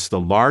fact, it is the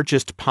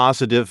largest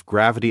positive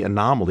gravity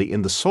anomaly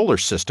in the solar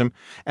system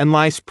and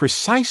lies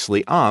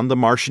precisely on the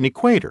Martian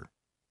equator.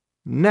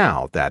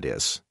 Now, that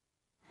is.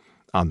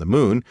 On the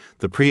Moon,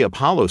 the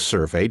pre-Apollo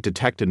survey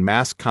detected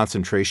mass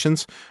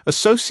concentrations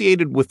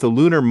associated with the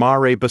lunar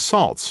mare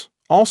basalts,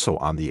 also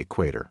on the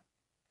equator.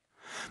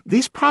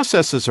 These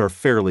processes are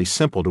fairly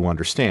simple to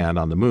understand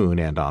on the Moon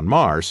and on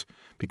Mars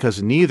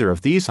because neither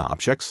of these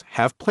objects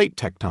have plate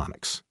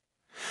tectonics.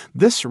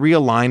 This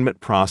realignment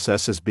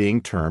process is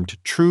being termed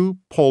true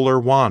polar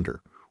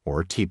wander,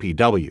 or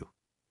TPW.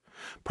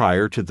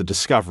 Prior to the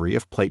discovery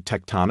of plate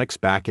tectonics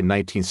back in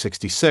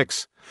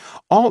 1966,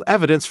 all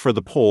evidence for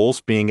the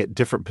poles being at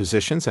different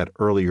positions at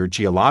earlier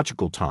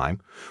geological time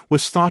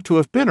was thought to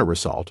have been a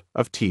result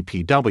of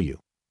TPW.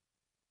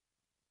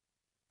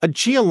 A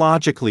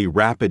geologically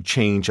rapid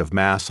change of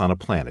mass on a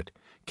planet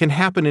can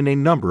happen in a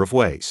number of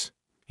ways,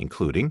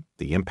 including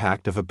the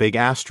impact of a big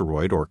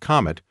asteroid or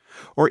comet,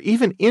 or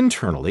even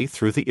internally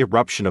through the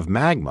eruption of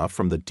magma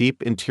from the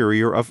deep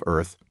interior of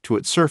Earth to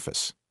its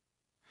surface.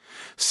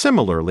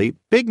 Similarly,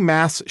 big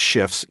mass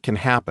shifts can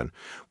happen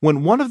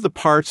when one of the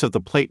parts of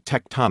the plate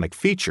tectonic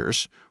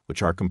features,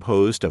 which are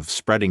composed of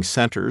spreading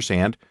centers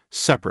and,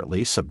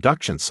 separately,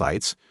 subduction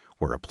sites,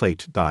 where a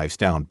plate dives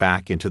down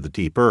back into the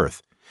deep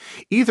earth,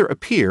 either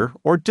appear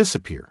or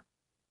disappear.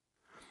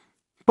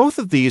 Both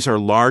of these are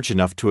large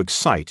enough to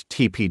excite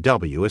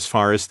TPW as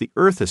far as the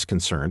Earth is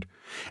concerned,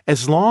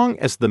 as long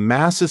as the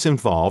masses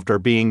involved are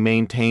being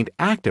maintained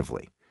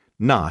actively,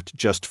 not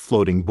just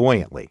floating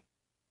buoyantly.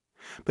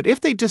 But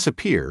if they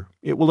disappear,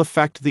 it will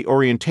affect the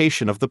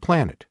orientation of the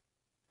planet.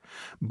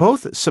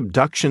 Both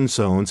subduction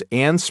zones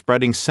and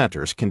spreading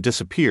centers can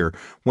disappear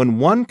when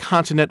one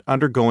continent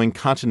undergoing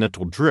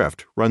continental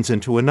drift runs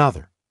into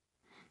another.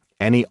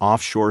 Any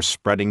offshore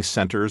spreading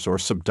centers or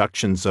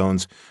subduction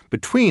zones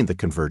between the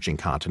converging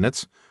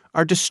continents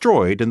are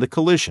destroyed in the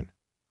collision.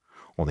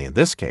 Only in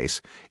this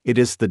case, it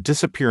is the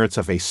disappearance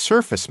of a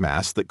surface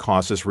mass that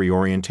causes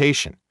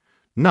reorientation,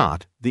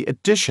 not the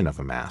addition of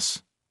a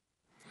mass.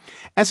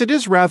 As it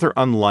is rather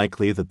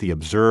unlikely that the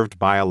observed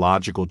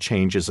biological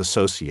changes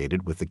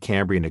associated with the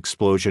Cambrian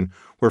explosion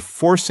were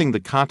forcing the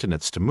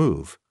continents to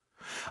move,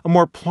 a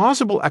more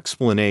plausible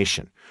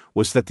explanation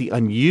was that the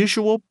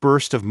unusual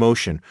burst of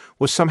motion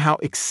was somehow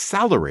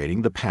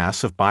accelerating the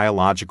path of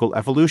biological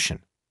evolution.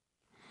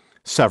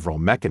 Several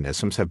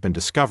mechanisms have been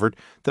discovered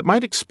that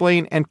might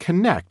explain and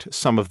connect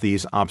some of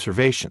these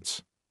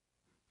observations.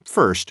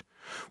 First,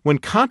 when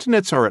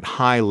continents are at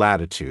high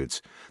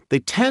latitudes, they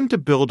tend to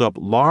build up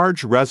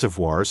large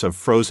reservoirs of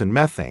frozen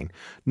methane,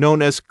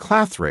 known as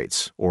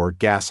clathrates or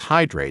gas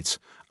hydrates,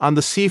 on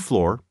the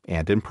seafloor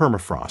and in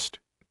permafrost.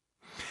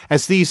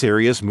 As these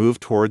areas move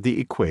toward the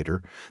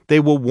equator, they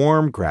will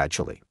warm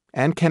gradually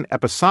and can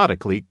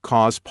episodically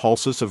cause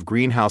pulses of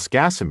greenhouse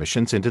gas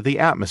emissions into the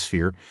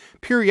atmosphere,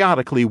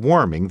 periodically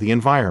warming the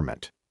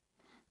environment.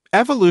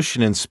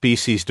 Evolution and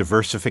species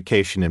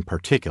diversification in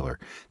particular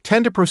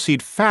tend to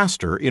proceed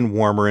faster in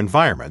warmer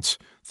environments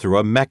through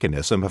a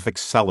mechanism of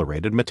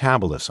accelerated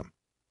metabolism.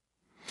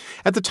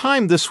 At the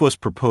time this was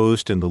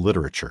proposed in the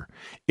literature,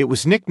 it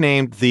was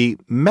nicknamed the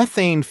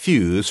methane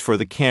fuse for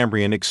the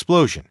Cambrian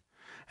explosion,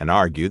 and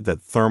argued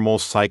that thermal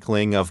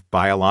cycling of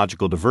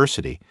biological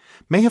diversity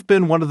may have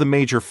been one of the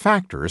major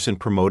factors in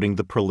promoting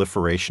the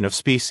proliferation of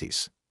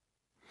species.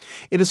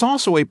 It is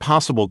also a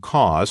possible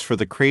cause for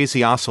the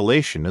crazy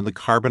oscillation in the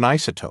carbon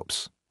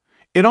isotopes.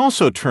 It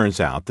also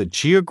turns out that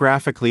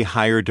geographically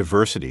higher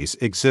diversities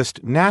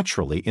exist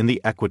naturally in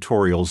the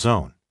equatorial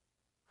zone.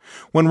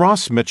 When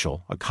Ross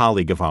Mitchell, a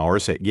colleague of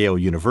ours at Yale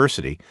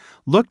University,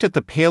 looked at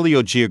the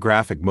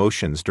paleogeographic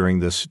motions during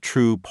this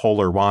true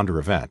polar wander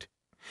event,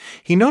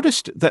 he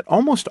noticed that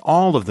almost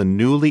all of the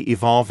newly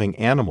evolving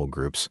animal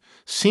groups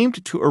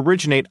seemed to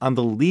originate on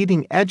the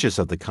leading edges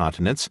of the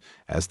continents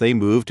as they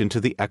moved into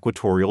the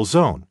equatorial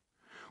zone,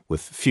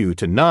 with few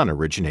to none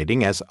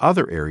originating as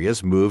other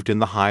areas moved in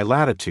the high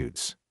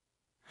latitudes.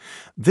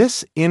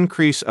 This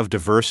increase of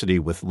diversity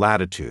with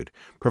latitude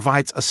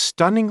provides a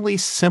stunningly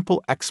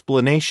simple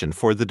explanation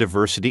for the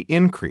diversity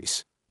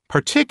increase,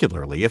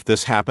 particularly if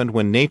this happened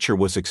when nature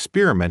was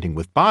experimenting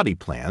with body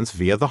plans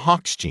via the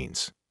Hox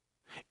genes.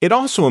 It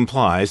also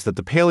implies that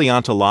the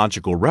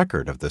paleontological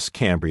record of this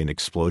Cambrian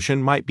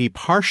explosion might be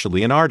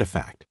partially an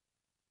artifact,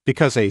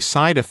 because a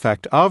side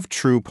effect of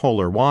true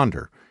polar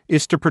wander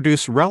is to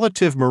produce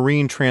relative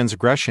marine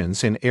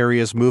transgressions in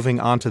areas moving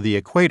onto the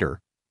equator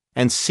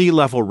and sea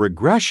level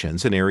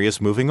regressions in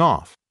areas moving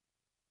off.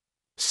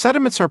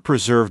 Sediments are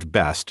preserved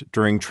best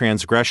during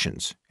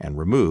transgressions and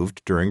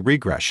removed during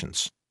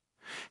regressions.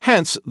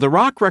 Hence, the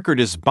rock record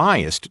is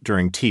biased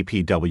during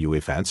TPW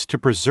events to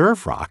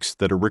preserve rocks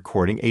that are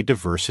recording a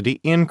diversity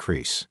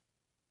increase.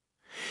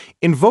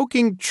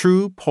 Invoking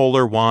true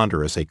polar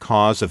wander as a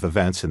cause of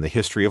events in the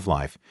history of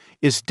life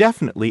is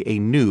definitely a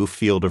new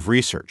field of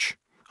research,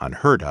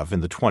 unheard of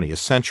in the 20th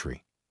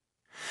century.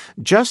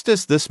 Just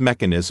as this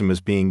mechanism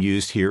is being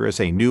used here as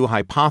a new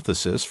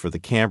hypothesis for the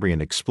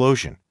Cambrian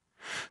explosion,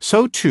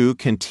 so too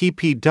can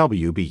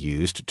TPW be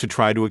used to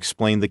try to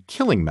explain the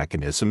killing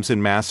mechanisms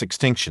in mass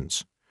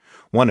extinctions,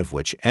 one of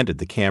which ended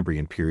the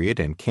Cambrian period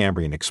and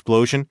Cambrian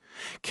explosion,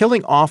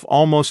 killing off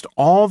almost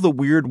all the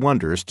weird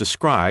wonders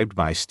described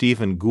by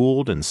Stephen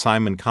Gould and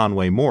Simon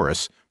Conway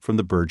Morris from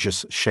the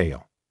Burgess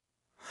Shale.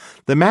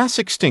 The mass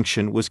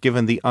extinction was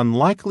given the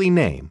unlikely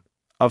name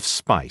of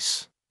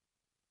Spice.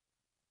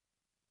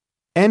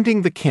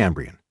 Ending the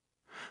Cambrian,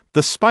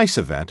 the Spice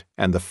Event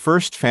and the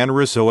first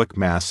Phanerozoic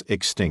mass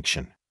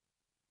extinction.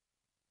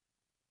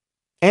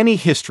 Any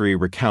history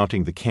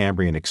recounting the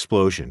Cambrian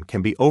explosion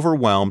can be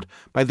overwhelmed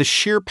by the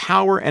sheer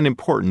power and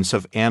importance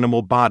of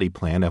animal body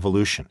plan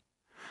evolution,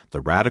 the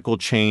radical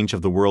change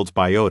of the world's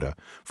biota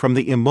from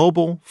the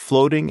immobile,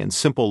 floating, and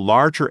simple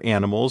larger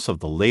animals of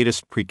the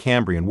latest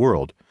Precambrian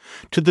world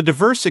to the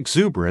diverse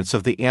exuberance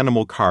of the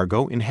animal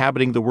cargo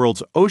inhabiting the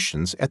world's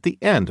oceans at the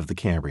end of the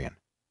Cambrian.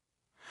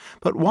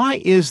 But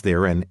why is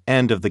there an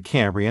end of the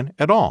Cambrian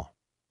at all?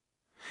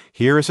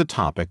 Here is a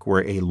topic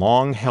where a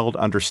long-held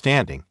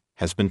understanding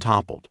has been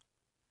toppled.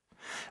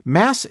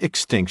 Mass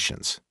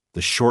extinctions,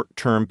 The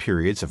short-term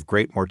periods of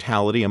great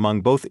mortality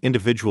among both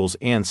individuals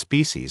and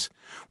species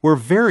were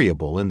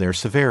variable in their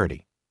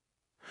severity.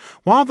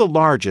 While the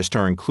largest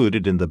are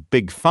included in the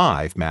Big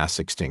Five mass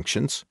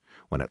extinctions,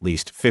 when at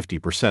least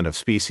 50% of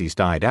species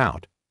died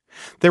out,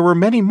 there were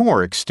many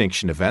more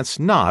extinction events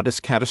not as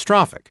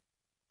catastrophic,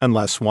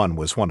 unless one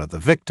was one of the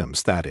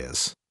victims, that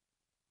is.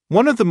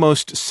 One of the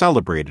most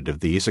celebrated of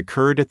these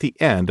occurred at the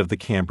end of the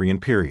Cambrian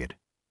period.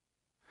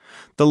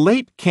 The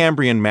late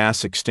Cambrian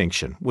mass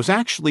extinction was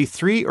actually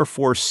 3 or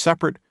 4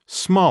 separate,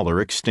 smaller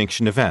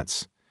extinction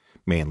events,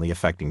 mainly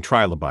affecting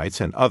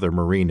trilobites and other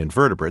marine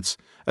invertebrates,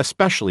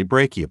 especially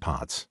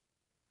brachiopods.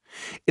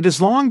 It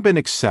has long been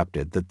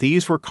accepted that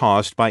these were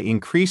caused by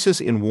increases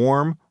in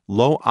warm,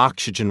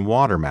 low-oxygen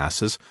water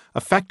masses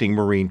affecting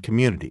marine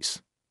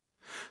communities.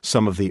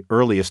 Some of the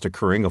earliest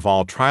occurring of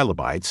all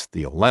trilobites,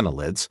 the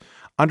olenolids,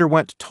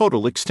 underwent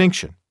total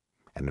extinction,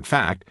 and in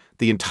fact,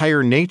 the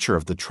entire nature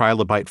of the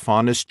trilobite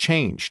faunas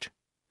changed.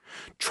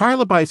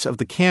 Trilobites of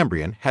the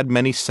Cambrian had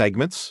many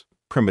segments,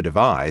 primitive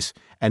eyes,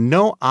 and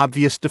no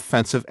obvious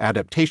defensive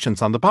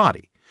adaptations on the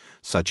body,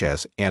 such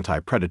as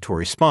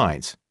anti-predatory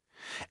spines,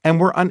 and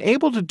were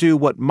unable to do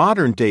what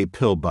modern-day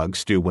pill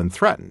bugs do when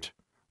threatened,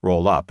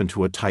 roll up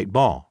into a tight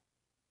ball.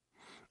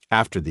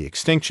 After the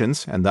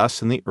extinctions, and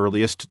thus in the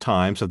earliest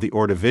times of the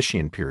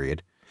Ordovician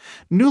period,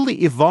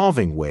 newly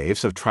evolving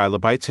waves of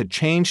trilobites had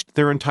changed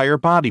their entire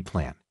body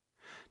plan.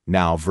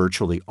 Now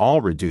virtually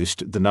all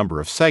reduced the number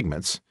of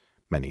segments.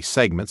 Many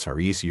segments are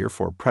easier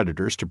for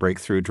predators to break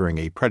through during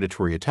a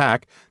predatory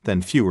attack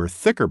than fewer,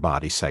 thicker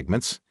body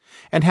segments,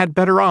 and had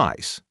better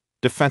eyes,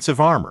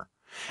 defensive armor,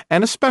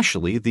 and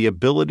especially the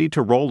ability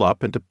to roll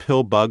up into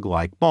pill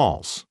bug-like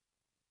balls.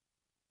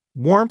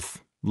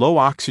 Warmth, low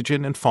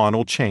oxygen, and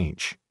faunal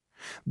change.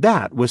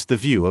 That was the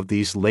view of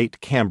these late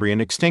Cambrian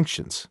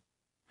extinctions.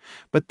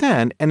 But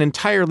then an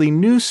entirely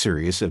new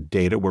series of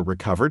data were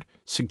recovered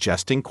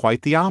suggesting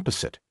quite the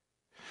opposite.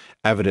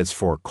 Evidence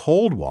for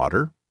cold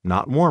water,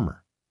 not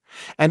warmer,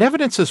 and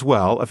evidence as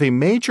well of a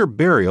major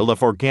burial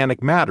of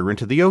organic matter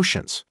into the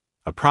oceans,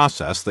 a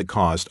process that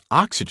caused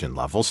oxygen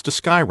levels to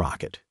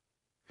skyrocket.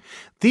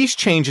 These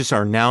changes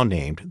are now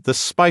named the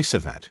Spice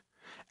Event,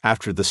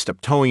 after the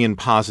Steptoean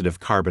positive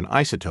carbon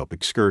isotope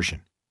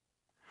excursion.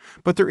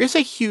 But there is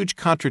a huge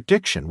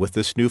contradiction with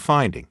this new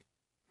finding.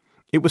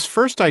 It was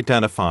first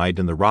identified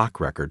in the rock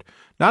record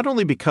not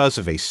only because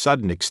of a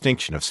sudden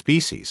extinction of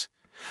species,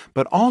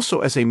 but also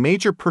as a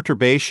major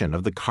perturbation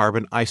of the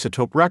carbon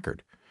isotope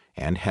record,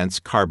 and hence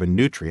carbon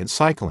nutrient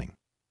cycling.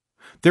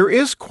 There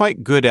is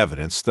quite good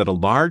evidence that a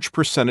large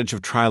percentage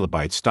of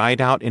trilobites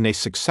died out in a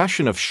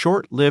succession of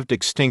short-lived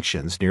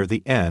extinctions near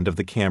the end of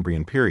the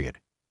Cambrian period.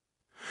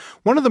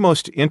 One of the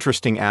most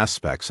interesting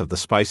aspects of the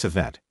Spice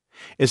Event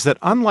is that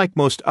unlike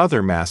most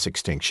other mass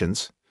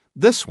extinctions,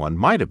 this one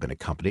might have been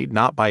accompanied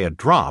not by a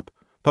drop,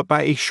 but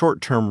by a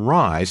short-term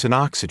rise in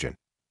oxygen.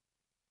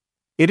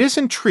 It is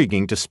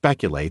intriguing to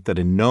speculate that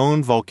a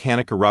known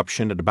volcanic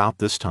eruption at about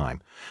this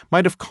time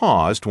might have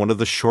caused one of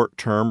the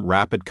short-term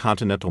rapid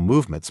continental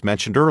movements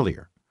mentioned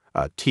earlier,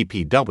 a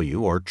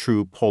TPW or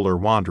True Polar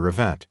Wander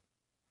event.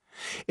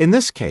 In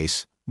this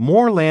case,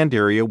 more land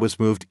area was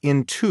moved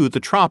into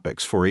the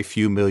tropics for a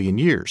few million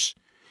years,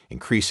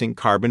 increasing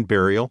carbon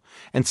burial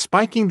and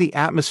spiking the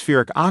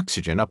atmospheric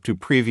oxygen up to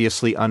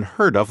previously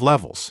unheard-of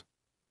levels.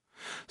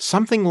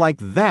 Something like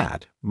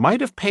that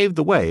might have paved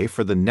the way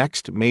for the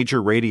next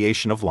major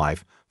radiation of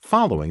life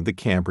following the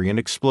Cambrian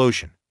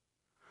explosion.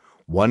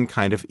 One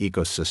kind of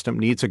ecosystem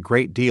needs a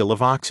great deal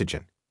of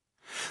oxygen.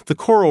 The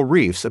coral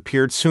reefs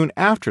appeared soon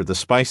after the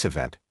Spice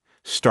Event,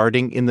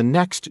 starting in the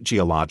next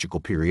geological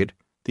period,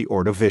 the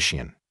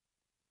Ordovician.